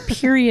Rabbit is a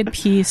period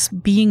piece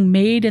being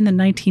made in the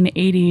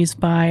 1980s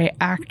by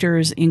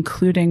actors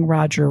including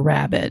Roger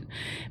Rabbit,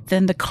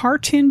 then the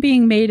cartoon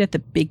being made at the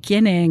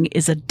beginning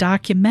is a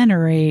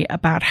documentary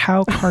about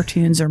how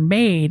cartoons are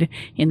made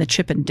in the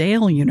Chip 'n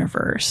Dale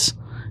universe.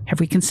 Have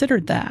we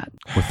considered that?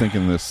 We're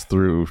thinking this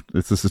through.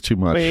 This is too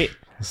much. Wait.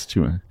 This is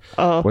too much.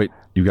 Oh. Wait,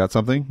 you got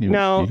something?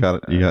 No. You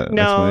got an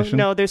explanation?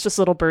 No, there's just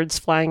little birds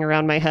flying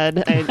around my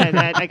head.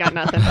 I got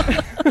nothing.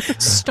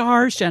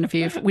 Stars,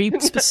 Genevieve. We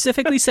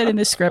specifically said in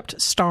the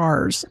script,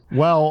 stars.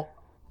 Well,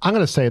 I'm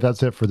going to say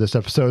that's it for this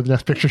episode of the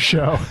Next Picture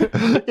Show.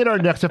 In our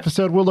next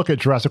episode, we'll look at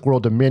Jurassic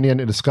World Dominion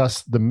and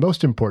discuss the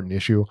most important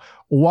issue.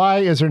 Why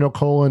is there no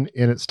colon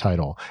in its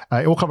title?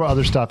 It will cover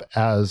other stuff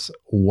as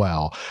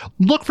well.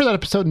 Look for that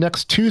episode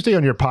next Tuesday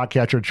on your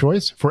podcatcher of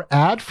choice. For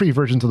ad-free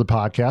versions of the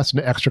podcast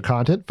and extra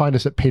content, find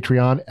us at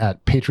Patreon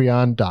at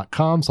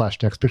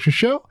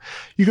patreon.com/nextpictureshow.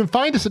 You can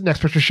find us at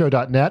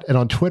nextpictureshow.net and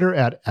on Twitter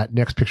at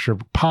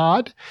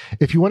nextpicturepod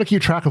if you want to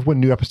keep track of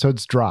when new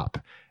episodes drop.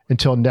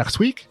 Until next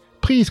week,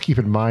 please keep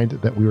in mind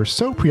that we were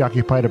so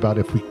preoccupied about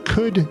if we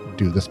could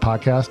do this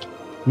podcast,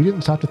 we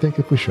didn't stop to think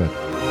if we should.